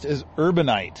my list is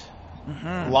urbanite.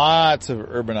 Mm-hmm. Lots of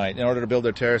urbanite. In order to build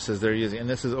their terraces, they're using, and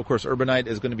this is, of course, urbanite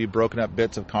is going to be broken up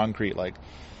bits of concrete, like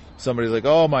somebody's like,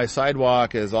 oh, my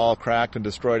sidewalk is all cracked and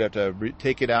destroyed. I have to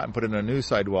take it out and put in a new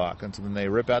sidewalk. And so then they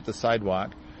rip out the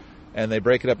sidewalk and they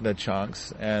break it up into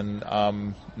chunks. And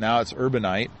now it's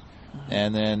urbanite.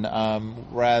 And then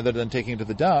rather than taking it to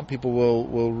the dump, people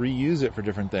will reuse it for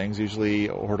different things, usually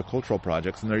horticultural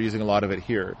projects. And they're using a lot of it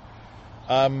here.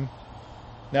 Now,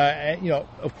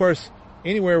 of course,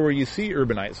 anywhere where you see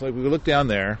urbanite, so like we look down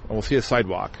there and we'll see a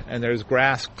sidewalk. And there's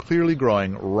grass clearly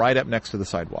growing right up next to the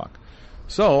sidewalk.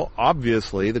 So,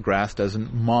 obviously, the grass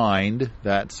doesn't mind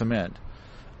that cement.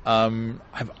 I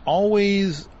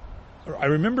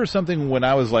remember something when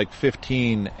I was like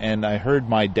 15 and I heard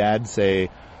my dad say,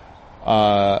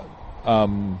 growies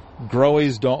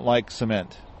don't like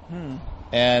cement.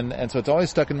 And so it's always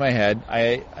stuck in my head.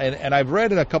 And I've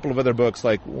read in a couple of other books,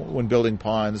 like when building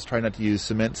ponds, try not to use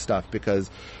cement stuff because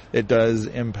it does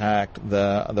impact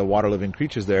the water living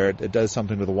creatures there. It does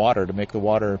something to the water to make the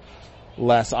water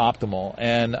less optimal.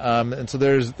 And so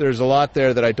there's a lot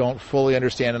there that I don't fully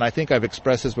understand. And I think I've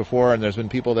expressed this before, and there's been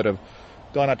people that have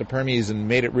gone out to Permies and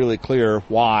made it really clear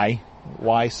why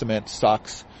cement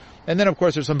sucks. And then of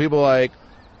course there's some people like,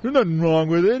 there's nothing wrong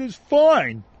with it, it's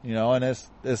fine. And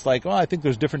it's like, I think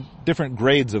there's different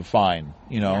grades of fine,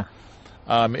 Yeah.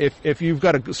 If you've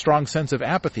got a strong sense of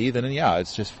apathy, then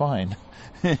it's just fine.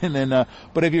 And then,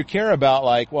 but if you care about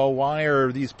like, well, why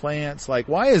are these plants, like,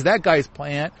 why is that guy's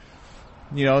plant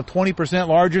 20%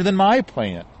 larger than my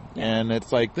plant? Yeah. And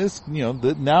it's like this,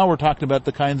 now we're talking about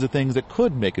the kinds of things that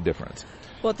could make a difference.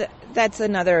 Well, that's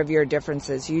another of your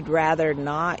differences. You'd rather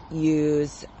not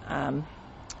use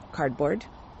cardboard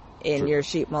in your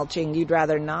sheet mulching. You'd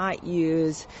rather not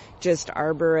use just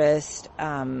arborist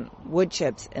wood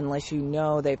chips unless you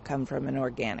know they've come from an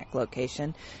organic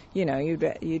location.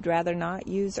 You'd rather not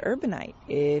use urbanite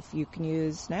if you can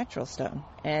use natural stone.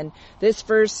 And this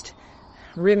first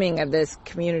rimming of this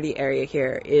community area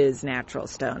here is natural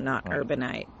stone, not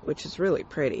urbanite, which is really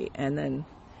pretty. And then,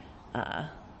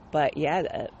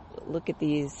 look at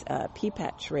these pea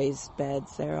patch raised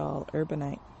beds. They're all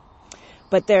urbanite.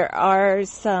 But there are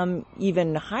some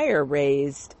even higher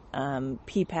raised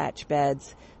pea patch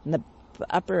beds in the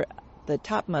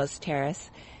topmost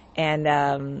terrace,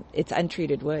 and it's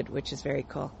untreated wood, which is very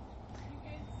cool.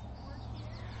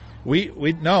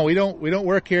 We don't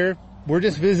work here. We're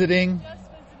just visiting.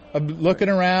 Looking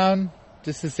around,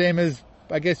 just the same as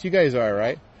I guess you guys are,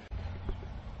 right?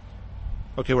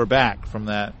 Okay, we're back from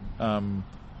that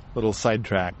little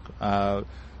sidetrack.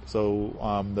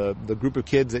 So the group of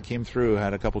kids that came through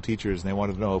had a couple teachers, and they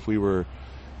wanted to know if we were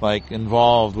like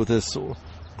involved with this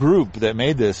group that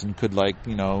made this and could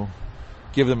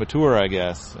give them a tour, I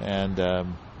guess. And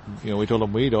we told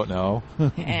them we don't know.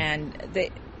 And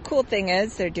the cool thing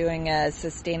is they're doing a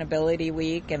sustainability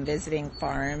week and visiting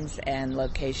farms and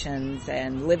locations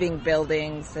and living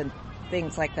buildings and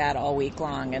things like that all week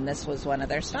long, and this was one of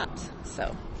their stops.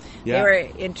 So they were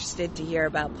interested to hear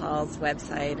about Paul's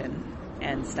website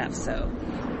and stuff. So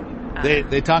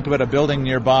they talked about a building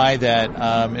nearby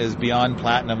that is beyond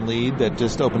Platinum LEED that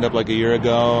just opened up like a year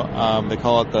ago. They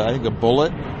call it the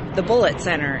Bullet. The Bullet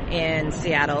Center in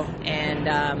Seattle,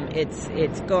 and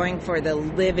it's going for the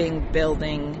living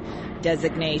building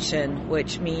designation,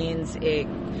 which means it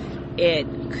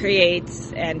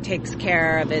creates and takes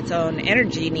care of its own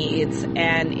energy needs,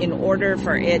 and in order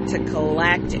for it to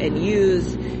collect and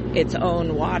use its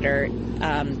own water,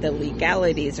 the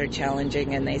legalities are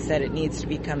challenging, and they said it needs to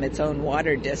become its own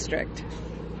water district.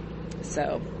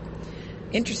 So,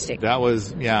 interesting. That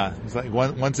was, it's like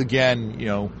once again,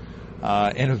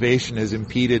 innovation is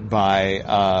impeded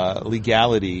by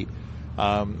legality.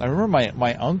 I remember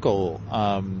my uncle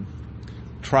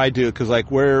tried to, because like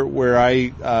where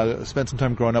I spent some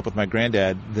time growing up with my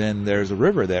granddad, then there's a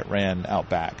river that ran out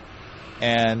back,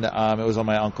 and it was on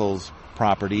my uncle's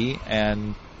property,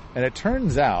 and it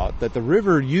turns out that the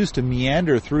river used to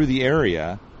meander through the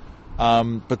area,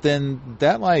 but then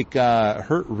that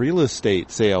hurt real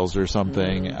estate sales or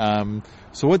something.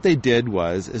 So what they did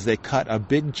is they cut a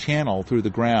big channel through the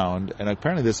ground, and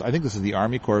apparently I think this is the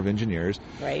Army Corps of Engineers,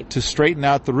 right, to straighten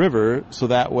out the river so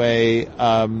that way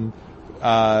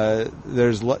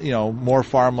there's more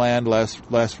farmland,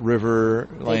 less river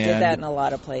land. They did that in a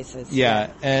lot of places.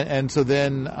 Yeah. And so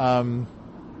then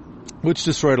which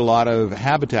destroyed a lot of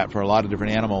habitat for a lot of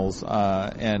different animals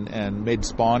and made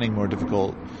spawning more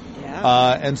difficult.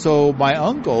 Yeah. And so my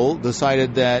uncle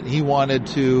decided that he wanted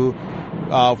to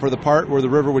for the part where the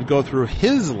river would go through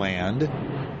his land,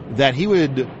 that he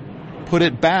would put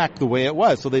it back the way it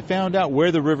was. So they found out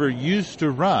where the river used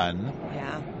to run,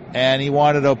 and he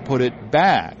wanted to put it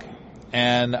back.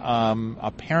 And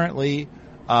apparently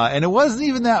And it wasn't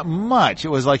even that much. It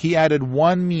was like he added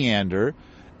one meander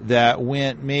that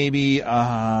went maybe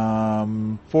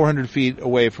 400 feet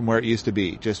away from where it used to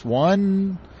be. Just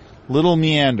one little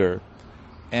meander.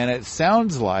 And it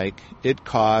sounds like it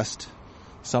cost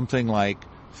something like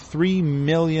 $3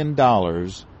 million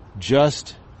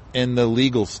just in the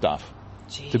legal stuff.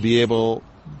 Jeez. To be able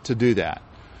to do that.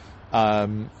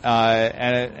 And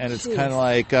it's kind of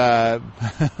like,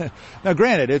 now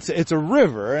granted, it's a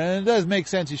river, and it does make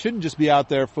sense. You shouldn't just be out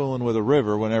there fooling with a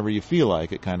river whenever you feel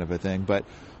like it, kind of a thing. But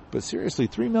seriously,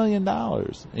 $3 million.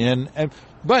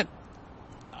 But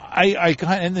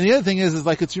and the other thing is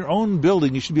like, it's your own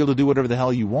building. You should be able to do whatever the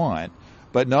hell you want.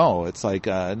 But no, it's like,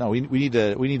 no, we need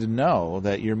to know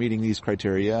that you're meeting these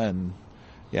criteria, and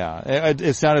yeah,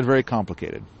 it sounded very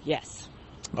complicated. Yes.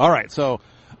 All right. So,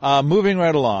 moving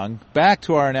right along, back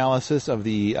to our analysis of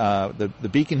the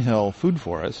Beacon Hill food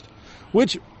forest,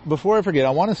 which, before I forget,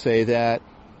 I want to say that,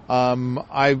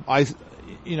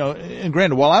 you know, and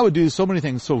granted, while I would do so many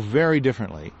things so very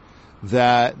differently,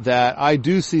 that I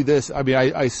do see this, I mean,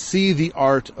 I see the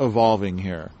art evolving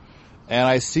here, and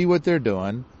I see what they're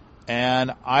doing,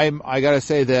 and I gotta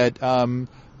say that,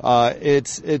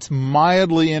 it's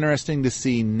mildly interesting to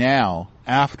see now,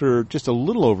 after just a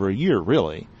little over a year,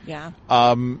 really. Yeah.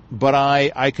 But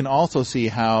I can also see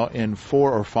how in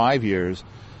 4 or 5 years,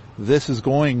 this is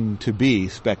going to be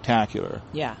spectacular.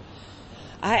 Yeah.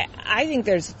 I think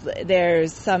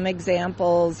there's some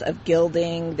examples of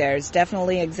gilding. There's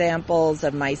definitely examples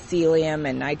of mycelium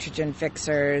and nitrogen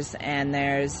fixers, and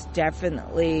there's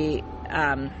definitely,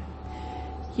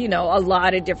 you know, a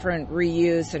lot of different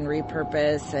reuse and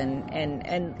repurpose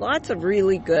and lots of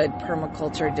really good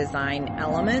permaculture design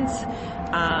elements.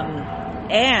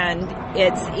 And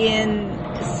it's in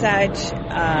such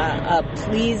a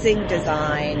pleasing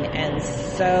design and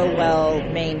so well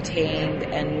maintained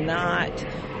and not,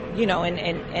 you know, and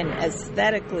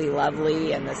aesthetically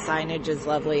lovely, and the signage is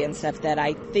lovely and stuff, that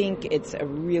I think it's a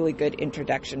really good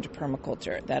introduction to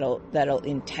permaculture that'll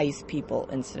entice people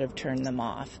instead of turn them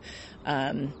off.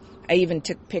 I even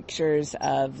took pictures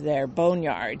of their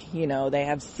boneyard. You know, they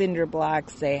have cinder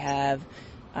blocks, they have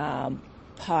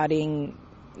potting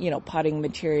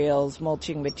materials,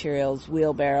 mulching materials,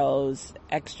 wheelbarrows,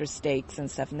 extra stakes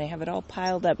and stuff, and they have it all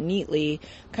piled up neatly,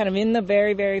 kind of in the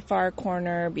very, very far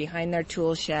corner behind their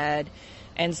tool shed.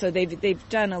 And so they've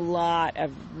done a lot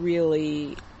of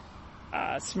really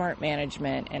smart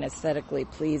management and aesthetically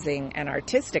pleasing and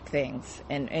artistic things,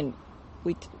 and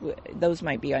those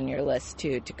might be on your list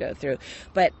too to go through.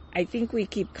 But I think we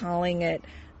keep calling it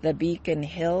the Beacon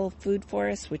Hill Food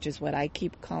Forest, which is what I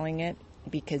keep calling it,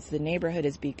 because the neighborhood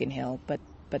is Beacon Hill, but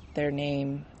their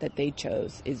name that they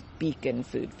chose is Beacon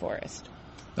Food Forest.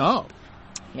 Oh.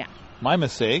 Yeah. My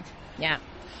mistake. Yeah.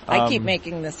 I keep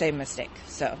making the same mistake,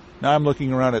 so. Now I'm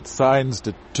looking around at signs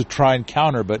to try and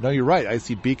counter, but no, you're right. I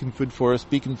see Beacon Food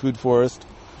Forest, Beacon Food Forest.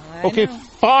 Okay,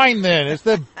 fine then. It's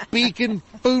the Beacon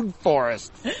Food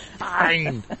Forest.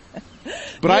 Fine.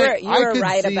 But you were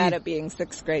right about it being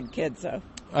 6th grade kids, though.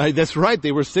 That's right.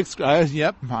 They were 6th grade.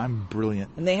 Yep, I'm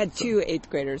brilliant. And they had 2 8th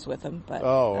graders with them. But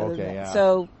okay, yeah.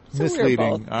 So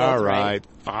misleading. We were All right,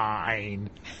 fine.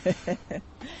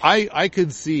 I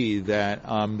could see that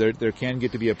there can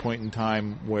get to be a point in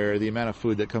time where the amount of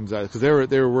food that comes out, because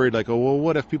they were worried, like, oh, well,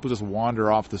 what if people just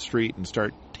wander off the street and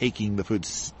start taking the food,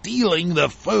 stealing the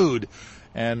food,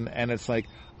 and it's like,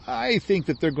 I think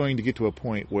that they're going to get to a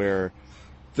point where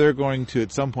they're going to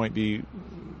at some point be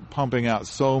pumping out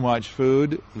so much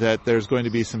food that there's going to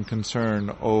be some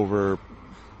concern over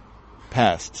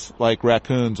pests. Like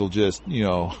raccoons will just, you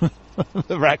know,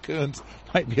 the raccoons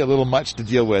might be a little much to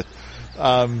deal with.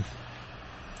 But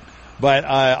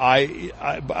I,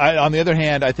 on the other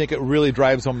hand, I think it really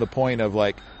drives home the point of,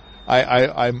 like,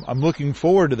 I'm looking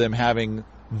forward to them having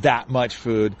that much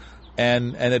food,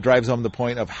 and it drives home the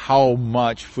point of how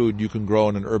much food you can grow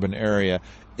in an urban area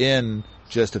in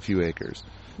just a few acres.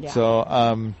 Yeah.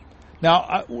 So,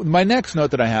 now, my next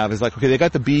note that I have is, like, okay, they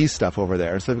got the bees stuff over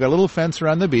there. So they've got a little fence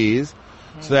around the bees.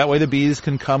 So that way the bees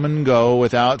can come and go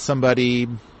without somebody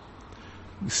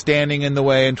standing in the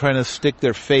way and trying to stick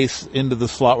their face into the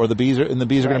slot where the bees are, and the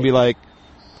bees are going to be like,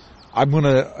 I'm going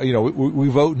to, you know, we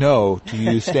vote no to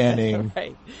you standing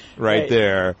right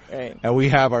there. Right. And we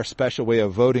have our special way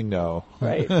of voting no.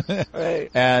 Right.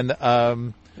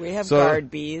 And, we have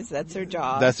guard bees. That's their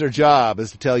job. That's their job,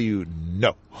 is to tell you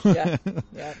no. Yeah.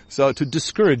 So to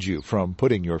discourage you from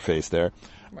putting your face there.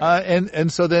 Right.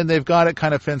 And so then they've got it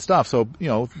kind of fenced off. So, you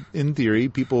know, in theory,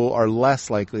 people are less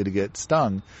likely to get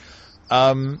stung.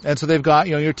 And so they've got,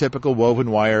 you know, your typical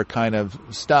woven wire kind of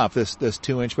stuff, this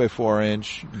 2-inch by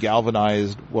 4-inch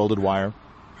galvanized welded wire.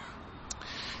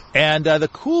 And the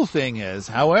cool thing is,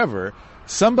 however,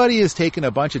 somebody has taken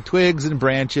a bunch of twigs and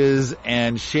branches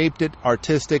and shaped it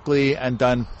artistically and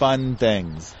done fun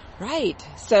things. Right.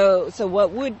 So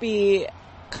what would be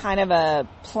kind of a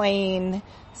plain,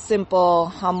 simple,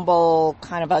 humble,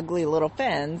 kind of ugly little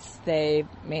fence, they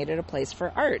made it a place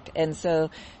for art. And so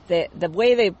the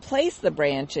way they place the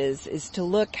branches is to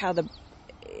look how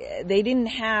they didn't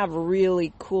have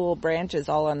really cool branches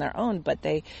all on their own, but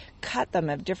they cut them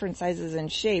of different sizes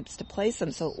and shapes to place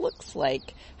them so it looks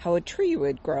like how a tree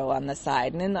would grow on the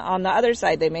side. And on the other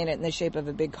side, they made it in the shape of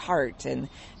a big heart. And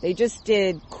they just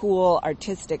did cool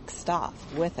artistic stuff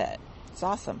with it. It's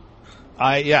awesome.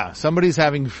 Somebody's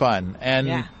having fun.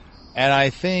 And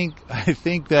I think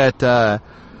that,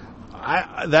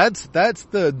 that's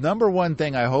the number one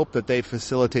thing I hope that they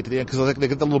facilitate to the end, because they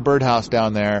get the little birdhouse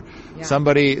down there. Yeah.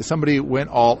 Somebody went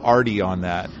all arty on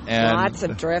that, and lots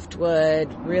of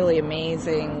driftwood, really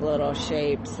amazing little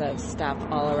shapes of stuff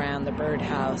all around the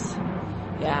birdhouse.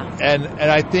 Yeah, and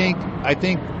I think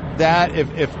that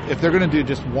if they're going to do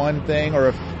just one thing,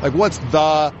 or what's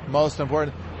the most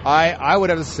important, I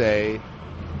would have to say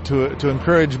to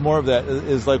encourage more of that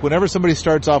is whenever somebody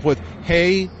starts off with,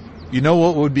 hey, you know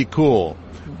what would be cool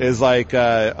is what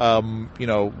can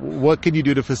you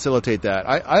do to facilitate that?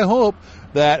 I hope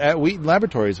that at Wheaton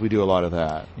Laboratories we do a lot of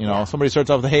that. Somebody starts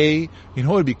off with, hey, you know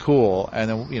what would be cool? And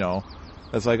then,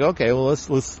 it's okay, well, let's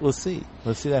see.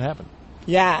 Let's see that happen.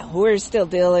 Yeah, we're still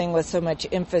dealing with so much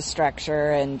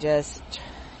infrastructure and just,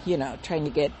 trying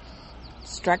to get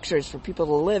structures for people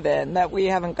to live in that we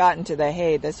haven't gotten to the,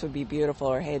 hey, this would be beautiful,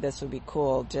 or hey, this would be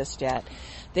cool just yet.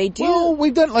 They do. Well,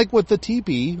 we've done with the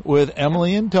teepee with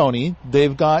Emily and Tony. They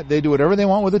do whatever they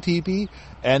want with the teepee,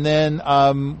 and then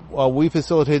we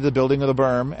facilitated the building of the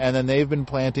berm, and then they've been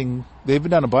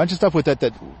done a bunch of stuff with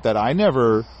that I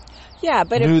never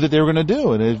knew that they were going to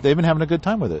do, and they've been having a good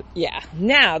time with it. Yeah.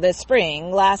 Now this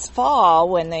spring, last fall,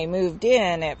 when they moved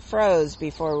in, it froze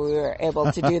before we were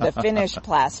able to do the finished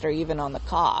plaster, even on the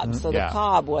cob. So the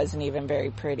cob wasn't even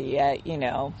very pretty yet,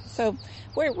 So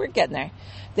we're getting there.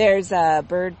 There's a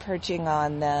bird perching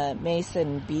on the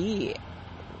mason bee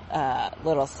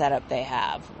little setup they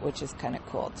have, which is kind of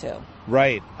cool too.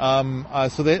 Right.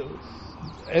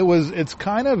 It's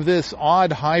kind of this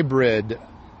odd hybrid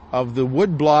of the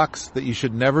wood blocks that you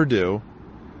should never do,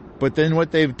 but then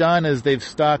what they've done is they've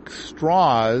stuck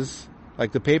straws,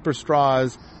 like the paper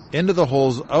straws, into the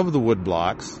holes of the wood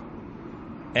blocks,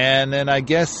 and then I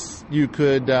guess you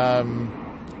could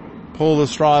pull the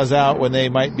straws out when they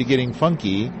might be getting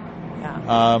funky.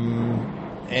 Yeah.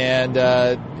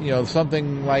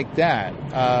 Something like that.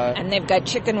 And they've got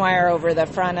chicken wire over the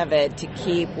front of it to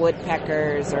keep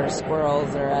woodpeckers or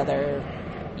squirrels or other,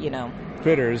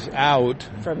 critters out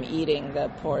from eating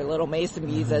the poor little mason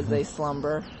bees as they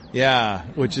slumber. Yeah,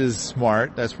 which is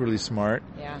smart. That's really smart.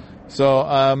 Yeah. So,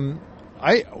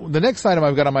 the next item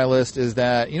I've got on my list is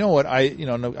that,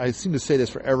 I seem to say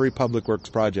this for every public works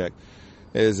project,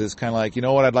 is kind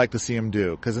of what I'd like to see them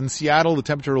do. Because in Seattle, the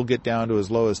temperature will get down to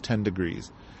as low as 10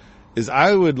 degrees.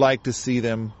 I would like to see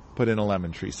them put in a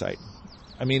lemon tree site.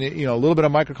 I mean, a little bit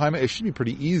of microclimate, it should be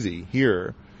pretty easy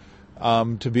here,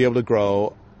 to be able to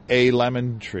grow a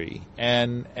lemon tree.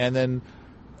 And then,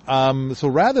 so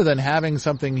rather than having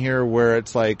something here where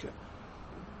it's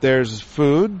there's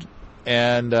food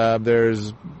and,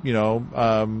 there's,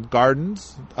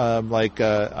 gardens,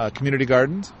 community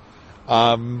gardens,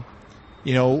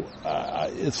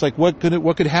 it's what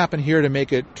could happen here to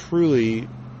make it truly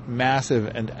massive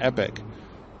and epic.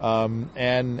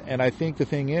 And I think the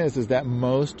thing is that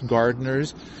most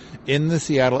gardeners in the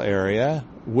Seattle area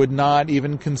would not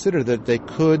even consider that they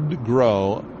could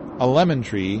grow a lemon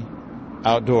tree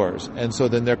outdoors. And so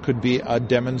then there could be a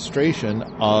demonstration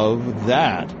of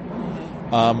that.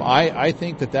 I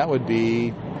think that would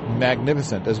be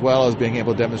magnificent, as well as being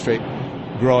able to demonstrate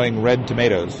growing red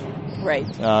tomatoes. Right.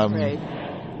 Right.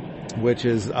 Which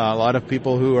is a lot of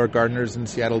people who are gardeners in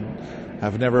Seattle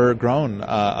have never grown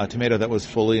a tomato that was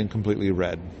fully and completely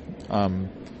red.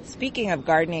 Speaking of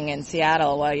gardening in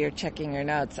Seattle, while you're checking your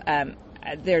notes,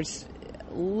 there's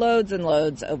loads and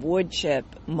loads of wood chip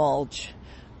mulch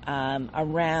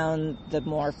around the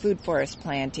more food forest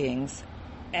plantings,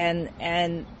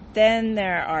 and then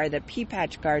there are the pea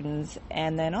patch gardens,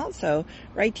 and then also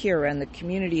right here around the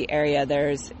community area,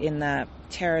 there's in the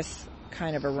terrace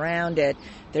kind of around it,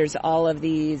 there's all of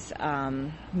these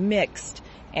mixed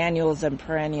annuals and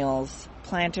perennials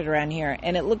planted around here,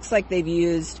 and it looks like they've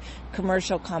used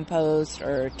commercial compost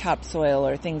or topsoil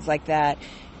or things like that.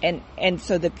 And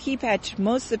so the pea patch,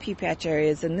 most of the pea patch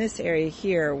areas in this area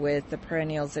here with the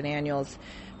perennials and annuals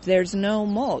there's no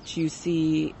mulch. You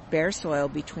see bare soil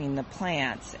between the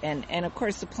plants. And of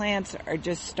course the plants are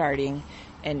just starting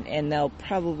and they'll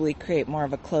probably create more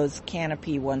of a closed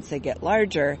canopy once they get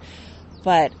larger.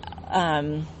 But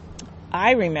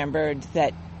I remembered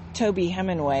that Toby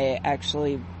Hemingway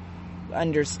actually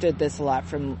understood this a lot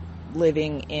from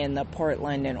living in the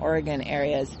Portland and Oregon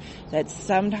areas, that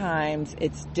sometimes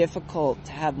it's difficult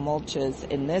to have mulches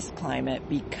in this climate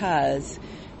because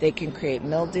they can create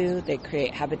mildew, they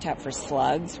create habitat for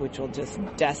slugs, which will just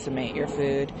decimate your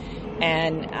food,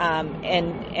 and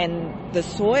the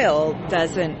soil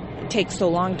doesn't take so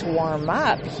long to warm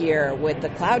up here with the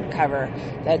cloud cover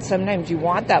that sometimes you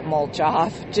want that mulch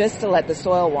off just to let the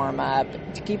soil warm up,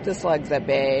 to keep the slugs at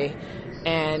bay,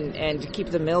 and to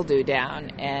keep the mildew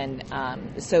down. And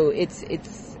so it's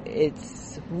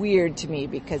weird to me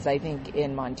because I think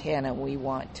in Montana we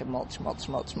want to mulch. Well,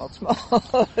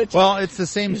 it's the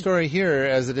same story here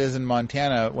as it is in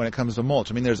Montana when it comes to mulch.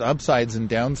 I mean, there's upsides and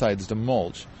downsides to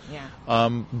mulch. Yeah.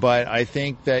 But I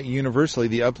think that universally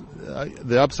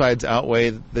the upsides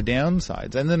outweigh the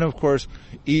downsides. And then of course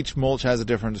each mulch has a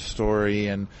different story,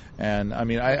 and I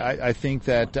mean I think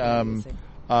that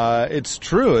it's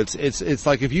true. It's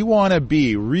like if you want to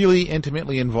be really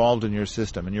intimately involved in your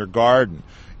system, in your garden,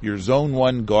 your zone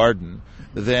 1 garden,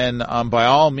 then by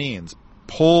all means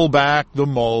pull back the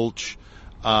mulch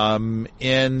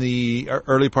in the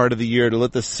early part of the year to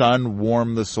let the sun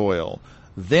warm the soil.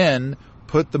 Then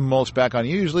put the mulch back on,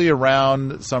 usually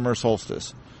around summer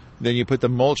solstice. Then you put the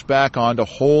mulch back on to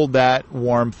hold that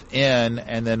warmth in,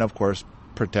 and then of course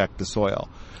protect the soil.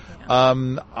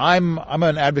 I'm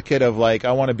an advocate of like,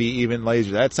 I want to be even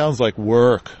lazier. That sounds like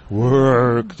work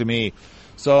to me.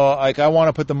 So like, I want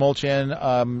to put the mulch in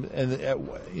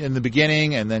the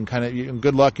beginning, and then kind of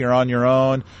good luck, you're on your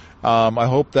own. I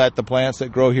hope that the plants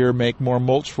that grow here make more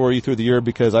mulch for you through the year,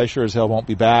 because I sure as hell won't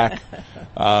be back,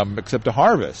 except to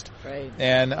harvest. Right.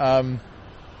 And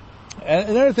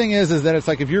another thing is that it's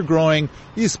like, if you're growing,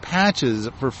 these patches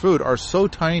for food are so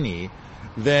tiny,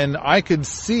 then I could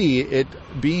see it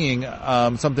being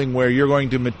something where you're going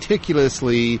to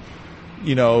meticulously,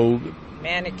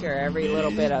 manicure every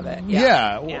little bit of it.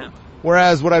 Yeah.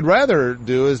 Whereas what I'd rather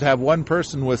do is have one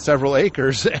person with several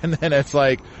acres, and then it's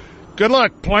like, good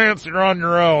luck, plants, you're on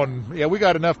your own. Yeah, we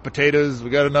got enough potatoes,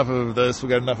 we got enough of this, we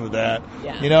got enough of that.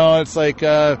 Yeah. It's like,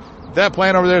 that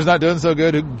plant over there is not doing so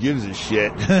good, who gives a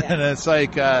shit? Yeah. And it's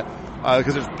like,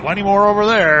 because there's plenty more over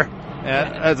there.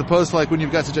 And as opposed to like when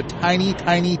you've got such a tiny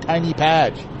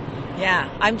patch.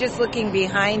 Yeah, I'm just looking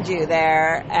behind you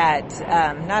there at,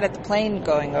 not at the plane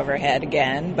going overhead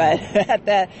again, but at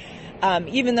the,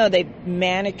 even though they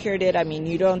manicured it, I mean,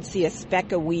 you don't see a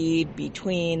speck of weed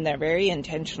between their very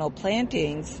intentional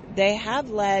plantings. They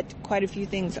have let quite a few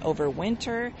things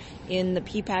overwinter in the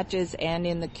pea patches and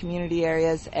in the community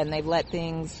areas, and they've let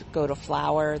things go to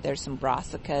flower. There's some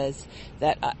brassicas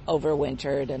that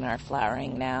overwintered and are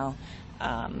flowering now,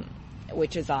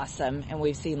 which is awesome. And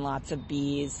we've seen lots of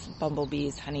bees,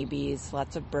 bumblebees, honeybees,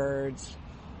 lots of birds,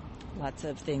 lots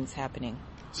of things happening.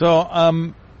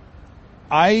 So,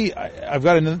 I've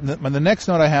got the next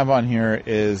note I have on here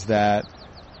is that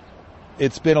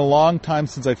it's been a long time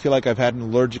since I feel like I've had an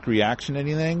allergic reaction to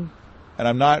anything. And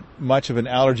I'm not much of an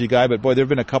allergy guy, but boy, there have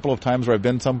been a couple of times where I've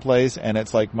been someplace and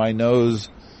it's like my nose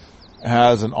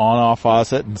has an on-off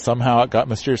faucet and somehow it got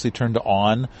mysteriously turned to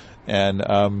on. And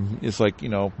it's like,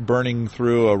 burning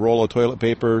through a roll of toilet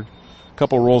paper, a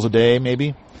couple rolls a day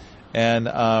maybe. And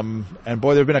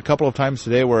boy, there have been a couple of times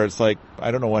today where it's like,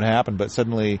 I don't know what happened, but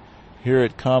suddenly here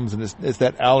it comes, and it's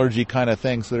that allergy kind of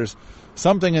thing. So there's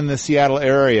something in the Seattle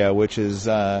area which is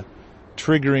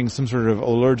triggering some sort of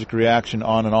allergic reaction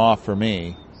on and off for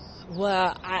me.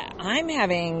 Well, I'm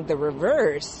having the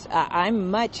reverse. I'm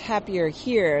much happier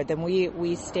here than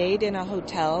we stayed in a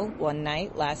hotel one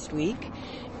night last week,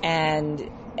 and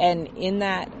in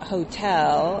that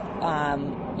hotel,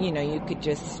 you could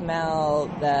just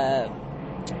smell the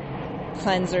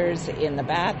cleansers in the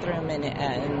bathroom and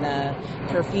the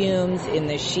perfumes in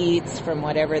the sheets from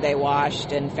whatever they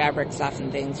washed and fabric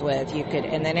softened things with.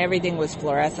 And then everything was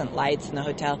fluorescent lights in the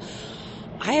hotel.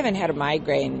 I haven't had a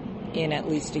migraine in at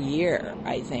least a year,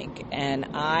 I think, and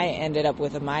I ended up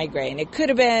with a migraine. It could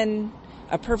have been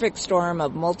a perfect storm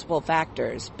of multiple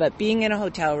factors, but being in a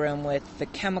hotel room with the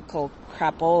chemical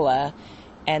crapola,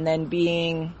 and then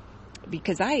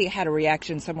because I had a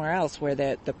reaction somewhere else where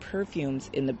the perfumes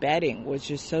in the bedding was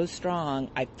just so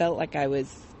strong, I felt like I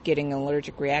was getting an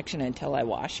allergic reaction until I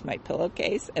washed my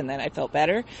pillowcase, and then I felt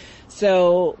better.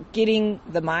 So getting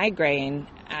the migraine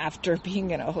after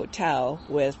being in a hotel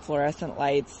with fluorescent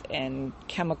lights and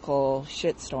chemical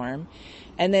shitstorm,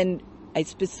 and then I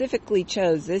specifically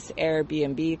chose this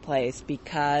Airbnb place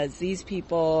because these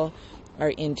people are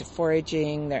into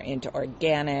foraging, they're into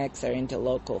organics, they're into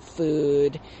local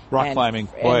food. Rock climbing,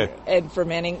 boy. And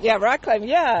fermenting. Yeah, rock climbing,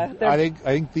 yeah. I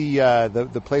think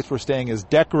the place we're staying is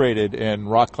decorated in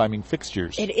rock climbing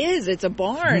fixtures. It is. It's a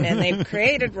barn, and they've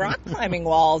created rock climbing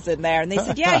walls in there. And they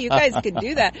said, yeah, you guys can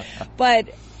do that. But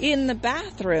in the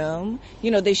bathroom,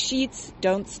 the sheets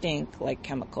don't stink like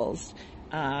chemicals.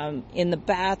 In the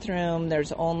bathroom,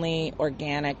 there's only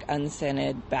organic,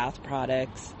 unscented bath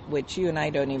products, which you and I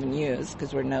don't even use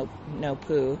because we're no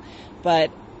poo. But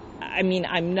I mean,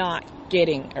 I'm not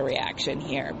getting a reaction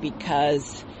here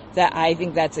because I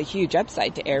think that's a huge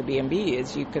upside to Airbnb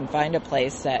is you can find a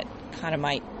place that kind of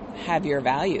might have your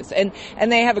values. And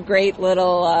they have a great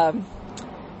little,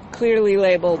 clearly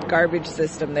labeled garbage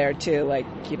system there too. Like,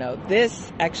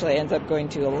 this actually ends up going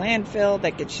to a landfill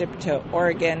that gets shipped to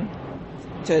Oregon.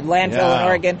 To a landfill in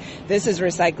Oregon. This is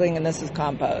recycling and this is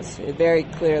compost. Very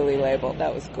clearly labeled.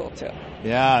 That was cool too.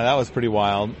 Yeah, that was pretty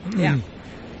wild. Yeah.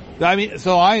 I mean,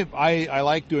 so I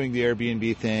like doing the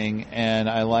Airbnb thing, and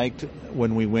I liked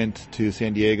when we went to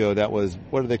San Diego. That was,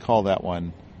 what do they call that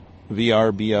one?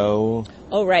 VRBO?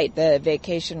 Oh, right. The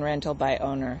vacation rental by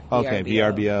owner. Okay,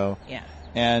 VRBO. Yeah.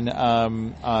 And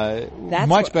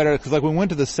much better because like we went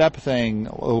to the SEP thing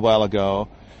a little while ago.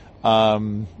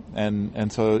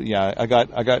 And so, yeah,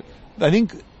 I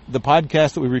think the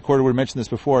podcast that we recorded, we mentioned this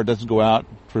before, it doesn't go out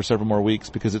for several more weeks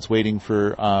because it's waiting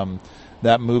for,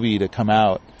 that movie to come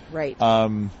out. Right.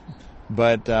 So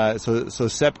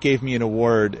SEP gave me an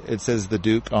award. It says the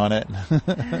Duke on it.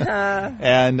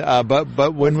 And,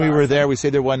 but when we were there, we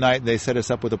stayed there one night and they set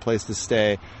us up with a place to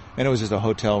stay and it was just a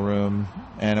hotel room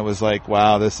and it was like,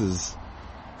 wow, this is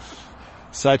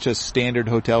such a standard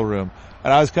hotel room.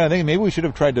 And I was kind of thinking maybe we should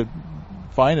have tried to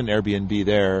find an Airbnb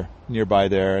there, nearby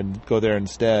there, and go there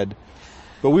instead.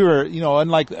 But we were,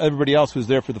 unlike everybody else who was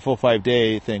there for the full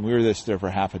 5-day thing, we were just there for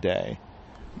half a day.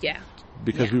 Yeah.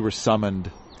 Because we were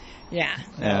summoned. Yeah,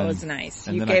 that was nice.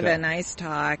 You gave a nice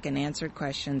talk and answered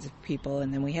questions of people,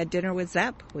 and then we had dinner with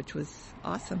Zepp, which was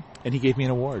awesome. And he gave me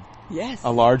an award. Yes.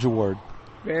 A large award.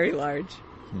 Very large.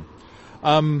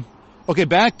 Okay,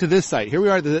 back to this site. Here we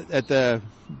are at the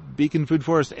Beacon Food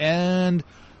Forest, and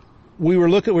we were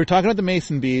talking about the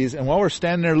mason bees, and while we're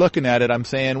standing there looking at it, I'm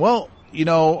saying, well,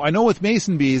 I know with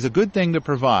mason bees, a good thing to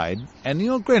provide, and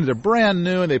granted, they're brand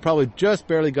new, and they probably just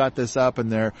barely got this up,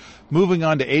 and they're moving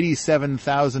on to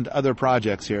 87,000 other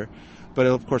projects here, but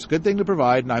of course, a good thing to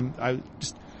provide, and I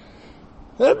just...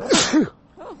 Oh,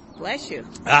 bless you.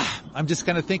 I'm just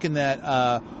kind of thinking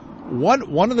that,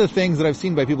 one of the things that I've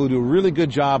seen by people who do a really good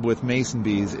job with mason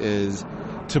bees is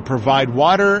to provide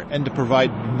water and to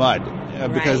provide mud.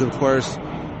 Because, of course,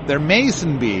 they're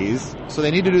mason bees, so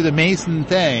they need to do the mason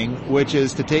thing, which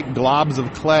is to take globs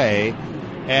of clay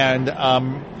and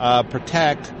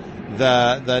protect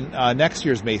the next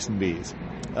year's mason bees,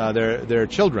 their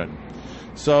children.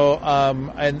 So,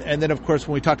 and then, of course,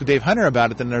 when we talk to Dave Hunter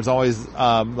about it, then there's always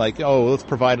let's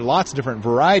provide lots of different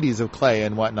varieties of clay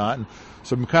and whatnot. And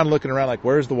so I'm kind of looking around like,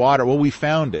 where's the water? Well, we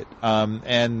found it.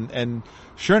 And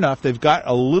sure enough, they've got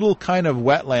a little kind of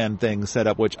wetland thing set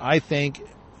up, which I think,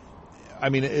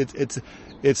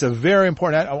 it's a very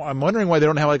important, I'm wondering why they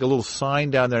don't have like a little sign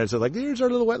down there that says like, here's our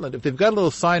little wetland. If they've got a little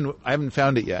sign, I haven't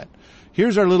found it yet.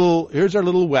 Here's our little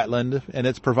wetland, and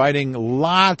it's providing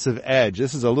lots of edge.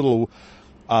 This is a little,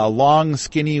 long,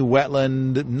 skinny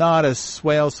wetland, not a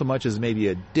swale so much as maybe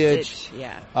a ditch.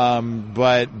 Yeah.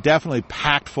 But definitely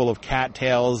packed full of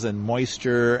cattails and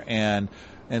moisture, and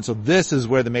so this is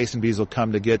where the mason bees will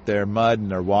come to get their mud and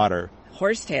their water.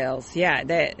 Horsetails,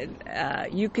 yeah.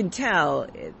 You can tell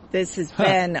this has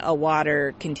been a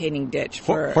water-containing ditch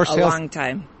for a long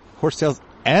time. Horsetails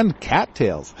and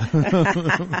cattails.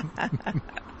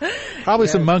 Probably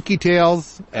some monkey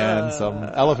tails and some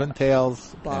elephant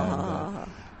tails. But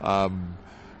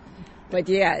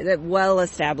yeah, the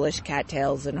well-established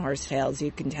cattails and horsetails,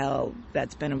 you can tell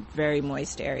that's been a very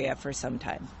moist area for some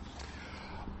time.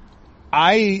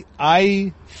 I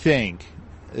think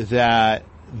that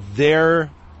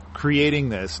they're creating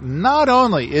this. Not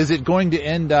only is it going to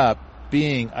end up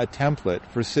being a template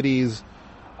for cities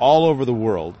all over the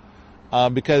world,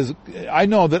 because I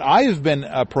know that I've been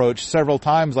approached several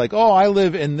times like, oh, I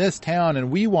live in this town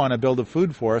and we want to build a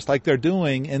food forest like they're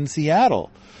doing in Seattle.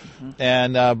 Mm-hmm.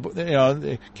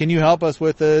 And, can you help us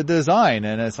with the design?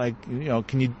 And it's like,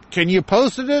 can you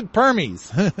post it at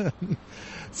Permies?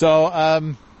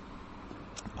 So,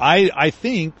 I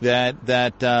think that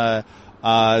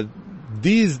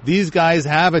these guys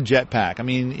have a jetpack. I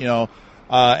mean,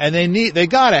 and they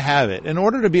gotta have it in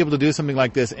order to be able to do something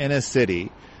like this in a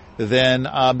city. then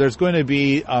there's going to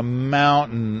be a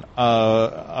mountain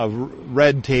of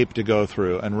red tape to go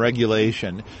through and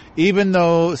regulation. Even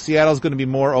though Seattle's going to be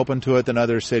more open to it than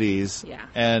other cities,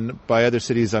 and by other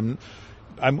cities, I'm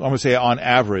going to say on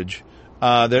average,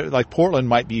 like Portland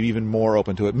might be even more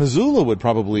open to it. Missoula would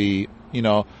probably,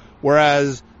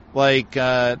 whereas like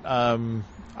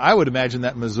I would imagine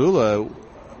that Missoula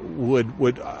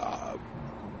would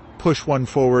push one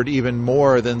forward even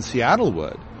more than Seattle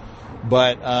would.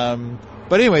 But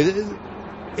anyway,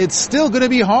 it's still going to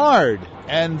be hard,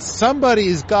 and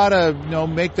somebody's got to,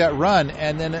 make that run.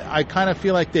 And then I kind of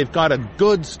feel like they've got a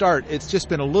good start. It's just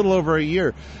been a little over a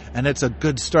year, and it's a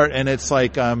good start. And it's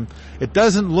like, it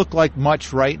doesn't look like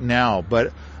much right now,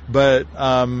 but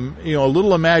a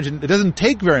little it doesn't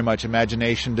take very much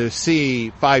imagination to see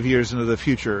 5 years into the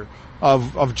future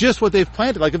of just what they've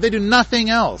planted. Like if they do nothing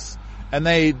else, and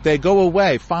they go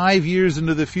away 5 years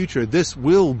into the future, this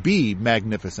will be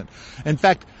magnificent. In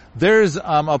fact, there's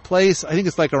a place, I think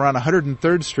it's like around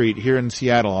 103rd Street here in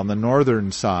Seattle on the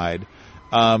northern side,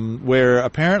 where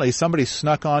apparently somebody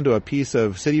snuck onto a piece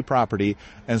of city property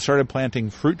and started planting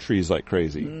fruit trees like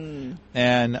crazy.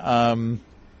 And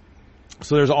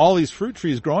so there's all these fruit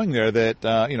trees growing there that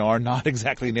are not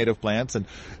exactly native plants, and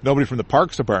nobody from the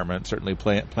Parks Department certainly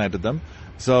planted them.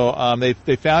 So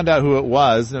they found out who it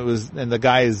was, and the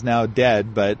guy is now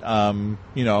dead, but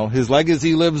his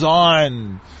legacy lives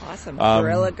on. Awesome.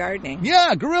 Guerrilla gardening.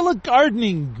 Yeah, guerrilla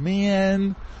gardening,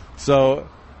 man. So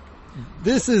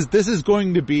this is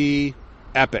going to be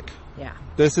epic. Yeah.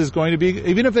 This is going to be,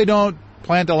 even if they don't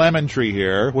plant a lemon tree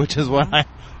here, which is what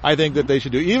I think that they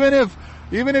should do. Even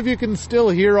if you can still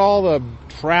hear all the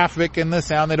traffic and the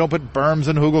sound, they don't put berms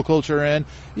and hugelkultur in.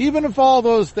 Even if all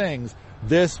those things,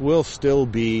 this will still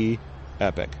be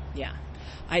epic. Yeah.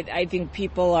 I think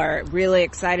people are really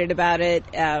excited about it.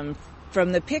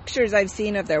 From the pictures I've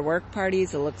seen of their work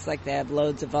parties, it looks like they have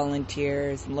loads of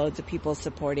volunteers and loads of people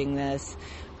supporting this.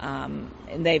 And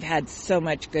they've had so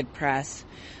much good press.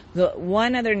 The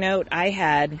one other note I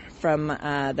had from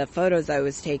the photos I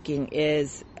was taking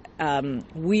is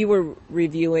we were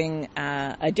reviewing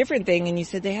a different thing, and you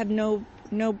said they have no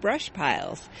brush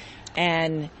piles.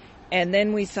 And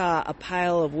then we saw a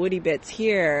pile of woody bits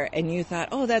here, and you thought,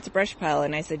 oh, that's a brush pile.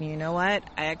 And I said, you know what?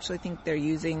 I actually think they're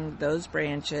using those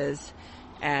branches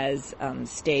as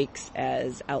stakes,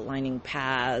 as outlining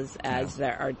paths, as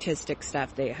their artistic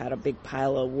stuff. They had a big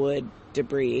pile of wood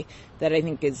debris that I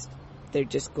think they're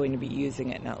just going to be using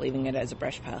it, not leaving it as a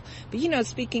brush pile. But,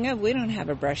 speaking of, we don't have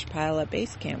a brush pile at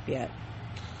base camp yet.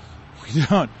 We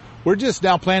don't. We're just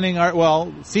now planting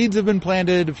seeds have been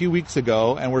planted a few weeks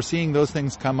ago, and we're seeing those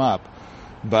things come up.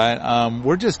 But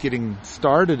we're just getting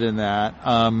started in that.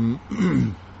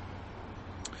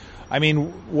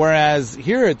 Whereas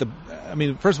here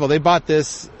first of all, they bought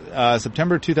this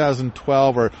September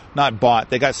 2012, or not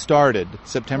bought, they got started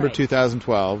September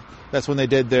 2012. That's when they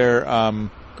did their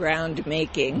ground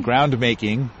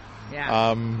making.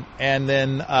 Yeah. And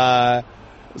then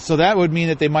so that would mean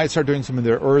that they might start doing some of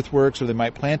their earthworks, or they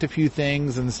might plant a few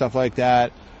things and stuff like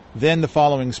that. Then the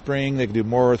following spring, they could do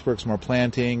more earthworks, more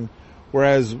planting.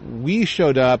 Whereas we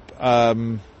showed up,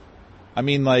 I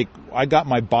got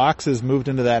my boxes moved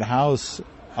into that house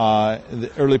in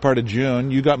the early part of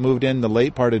June. You got moved in the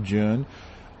late part of June.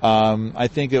 I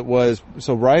think it was,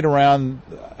 so right around,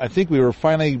 I think we were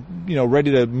finally,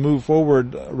 ready to move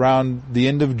forward around the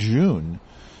end of June.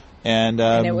 And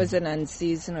it was an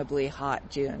unseasonably hot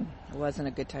June. It wasn't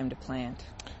a good time to plant.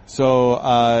 So,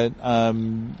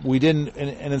 we didn't,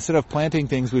 and instead of planting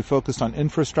things, we focused on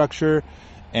infrastructure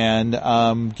and,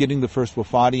 getting the first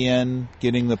wafati in,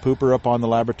 getting the pooper up on the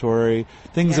laboratory,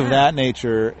 things of that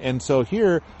nature. And so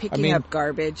here, picking up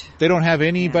garbage. They don't have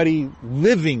anybody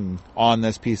living on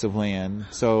this piece of land.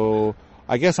 So,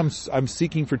 I guess I'm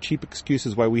seeking for cheap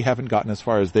excuses why we haven't gotten as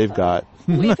far as they've got.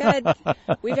 We've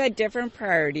had different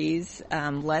priorities,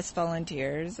 less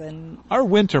volunteers, and our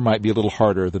winter might be a little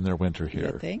harder than their winter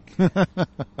here. You think?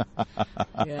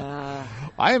 Yeah.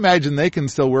 I imagine they can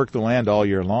still work the land all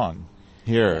year long.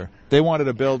 Here, they wanted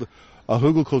to build a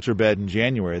hugelkultur bed in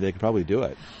January. They could probably do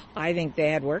it. I think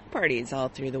they had work parties all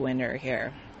through the winter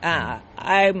here.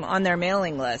 I'm on their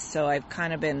mailing list, so I've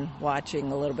kind of been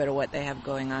watching a little bit of what they have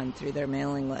going on through their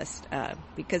mailing list,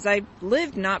 because I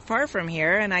lived not far from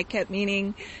here, and I kept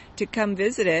meaning to come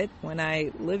visit it when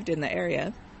I lived in the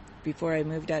area before I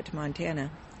moved out to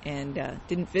Montana, and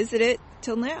didn't visit it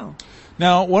till now.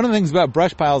 Now, one of the things about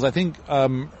brush piles, I think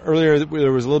earlier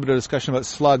there was a little bit of discussion about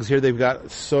slugs. Here they've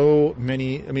got so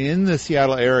many, in the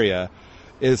Seattle area,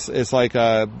 it's like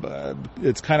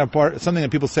it's kind of something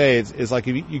that people say is like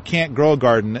you can't grow a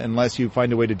garden unless you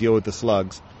find a way to deal with the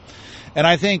slugs. And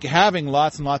I think having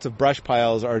lots and lots of brush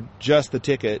piles are just the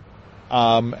ticket.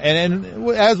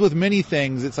 And as with many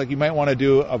things, it's like you might want to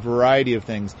do a variety of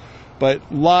things.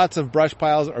 But lots of brush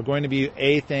piles are going to be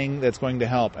a thing that's going to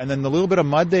help. And then the little bit of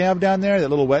mud they have down there, that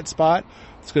little wet spot,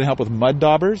 it's going to help with mud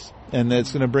daubers. And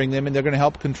it's going to bring them in. They're going to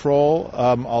help control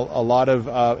a lot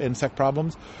of insect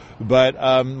problems.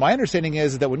 But my understanding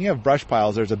is that when you have brush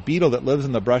piles, there's a beetle that lives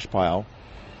in the brush pile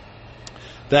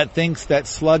that thinks that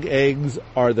slug eggs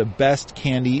are the best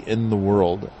candy in the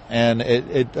world. And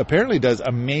it apparently does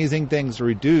amazing things to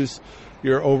reduce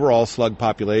your overall slug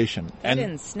population.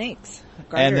 And snakes.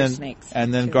 Garter snakes.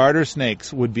 And then garter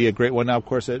snakes would be a great one. Now, of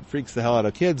course, it freaks the hell out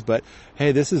of kids, but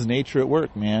hey, this is nature at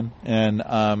work, man. And we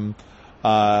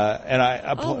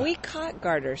caught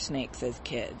garter snakes as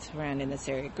kids around in this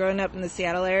area. Growing up in the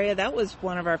Seattle area, that was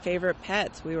one of our favorite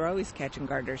pets. We were always catching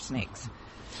garter snakes.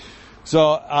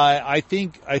 So I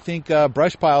think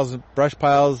brush piles,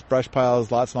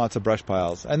 lots and lots of brush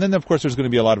piles, and then of course there's going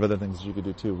to be a lot of other things you could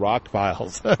do too. Rock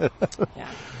piles. Yeah.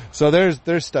 So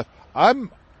there's stuff. I'm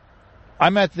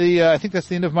at the I think that's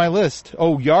the end of my list.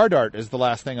 Oh, yard art is the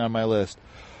last thing on my list.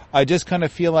 I just kind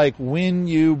of feel like when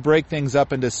you break things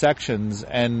up into sections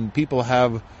and people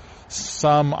have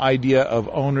some idea of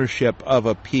ownership of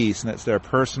a piece and it's their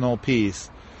personal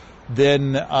piece,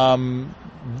 then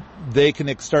they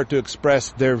can start to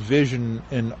express their vision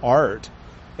in art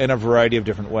in a variety of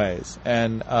different ways.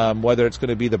 And whether it's going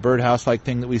to be the birdhouse-like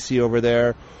thing that we see over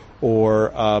there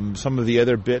or some of the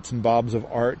other bits and bobs of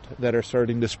art that are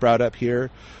starting to sprout up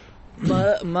here.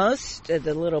 Most of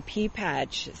the little pea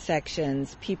patch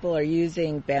sections, people are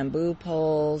using bamboo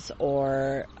poles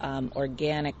or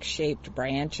organic shaped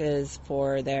branches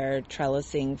for their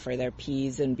trellising for their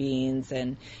peas and beans,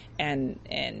 and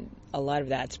a lot of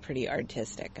that's pretty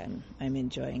artistic. I'm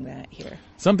enjoying that here.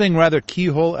 Something rather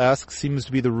keyhole-esque seems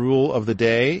to be the rule of the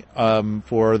day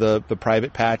for the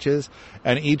private patches,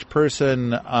 and each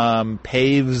person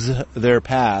paves their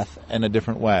path in a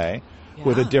different way. Yeah.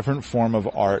 With a different form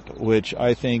of art, which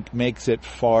I think makes it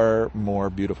far more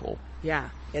beautiful. Yeah,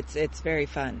 it's very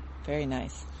fun, very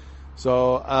nice.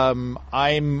 So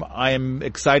I'm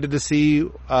excited to see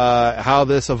how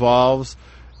this evolves,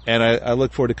 and I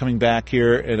look forward to coming back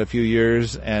here in a few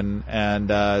years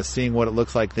and seeing what it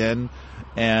looks like then.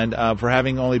 And for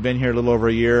having only been here a little over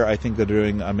a year, I think they're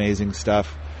doing amazing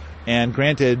stuff. And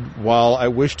granted, while I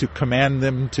wish to command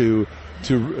them to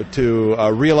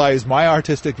realize my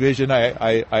artistic vision,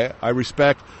 I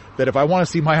respect that if I want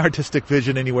to see my artistic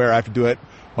vision anywhere, I have to do it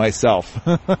myself.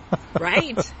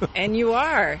 Right. And you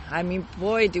are. I mean,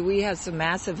 boy, do we have some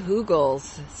massive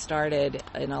hugels started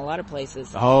in a lot of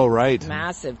places. Oh, right.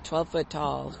 Massive, 12-foot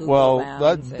tall hugel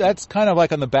mounds. Well, that's kind of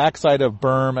like on the backside of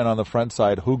berm and on the front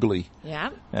side, hugly.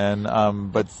 Yeah.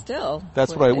 And, but still,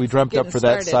 that's what we dreamt up for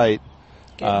that site.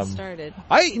 Getting started.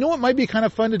 You know what might be kind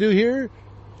of fun to do here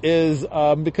is,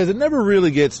 because it never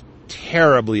really gets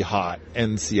terribly hot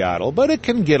in Seattle, but it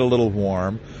can get a little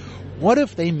warm. What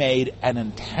if they made an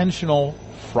intentional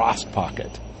frost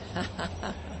pocket?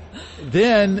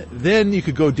 Then you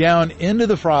could go down into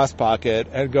the frost pocket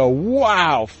and go,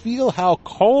 wow, feel how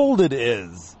cold it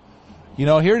is. You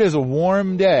know, here it is, a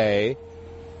warm day,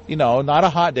 you know, not a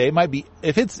hot day. It might be,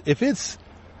 if it's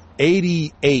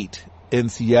 88 in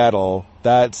Seattle,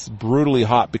 that's brutally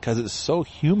hot because it's so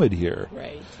humid here.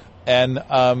 Right. And,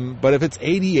 but if it's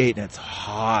 88 and it's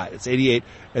hot, it's 88,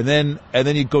 and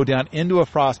then you go down into a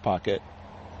frost pocket,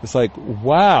 it's like,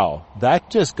 wow, that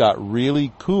just got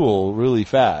really cool really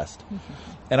fast. Mm-hmm.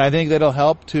 And I think that'll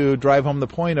help to drive home the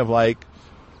point of like,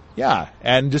 yeah,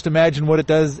 and just imagine what it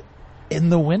does in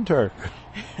the winter.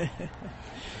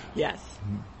 Yes.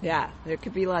 Yeah, there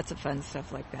could be lots of fun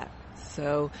stuff like that.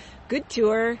 So, good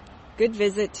tour, good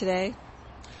visit today.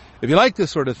 If you like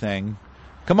this sort of thing,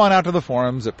 come on out to the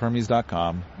forums at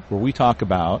permies.com, where we talk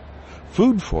about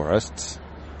food forests,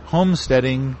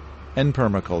 homesteading, and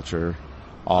permaculture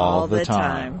all the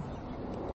time.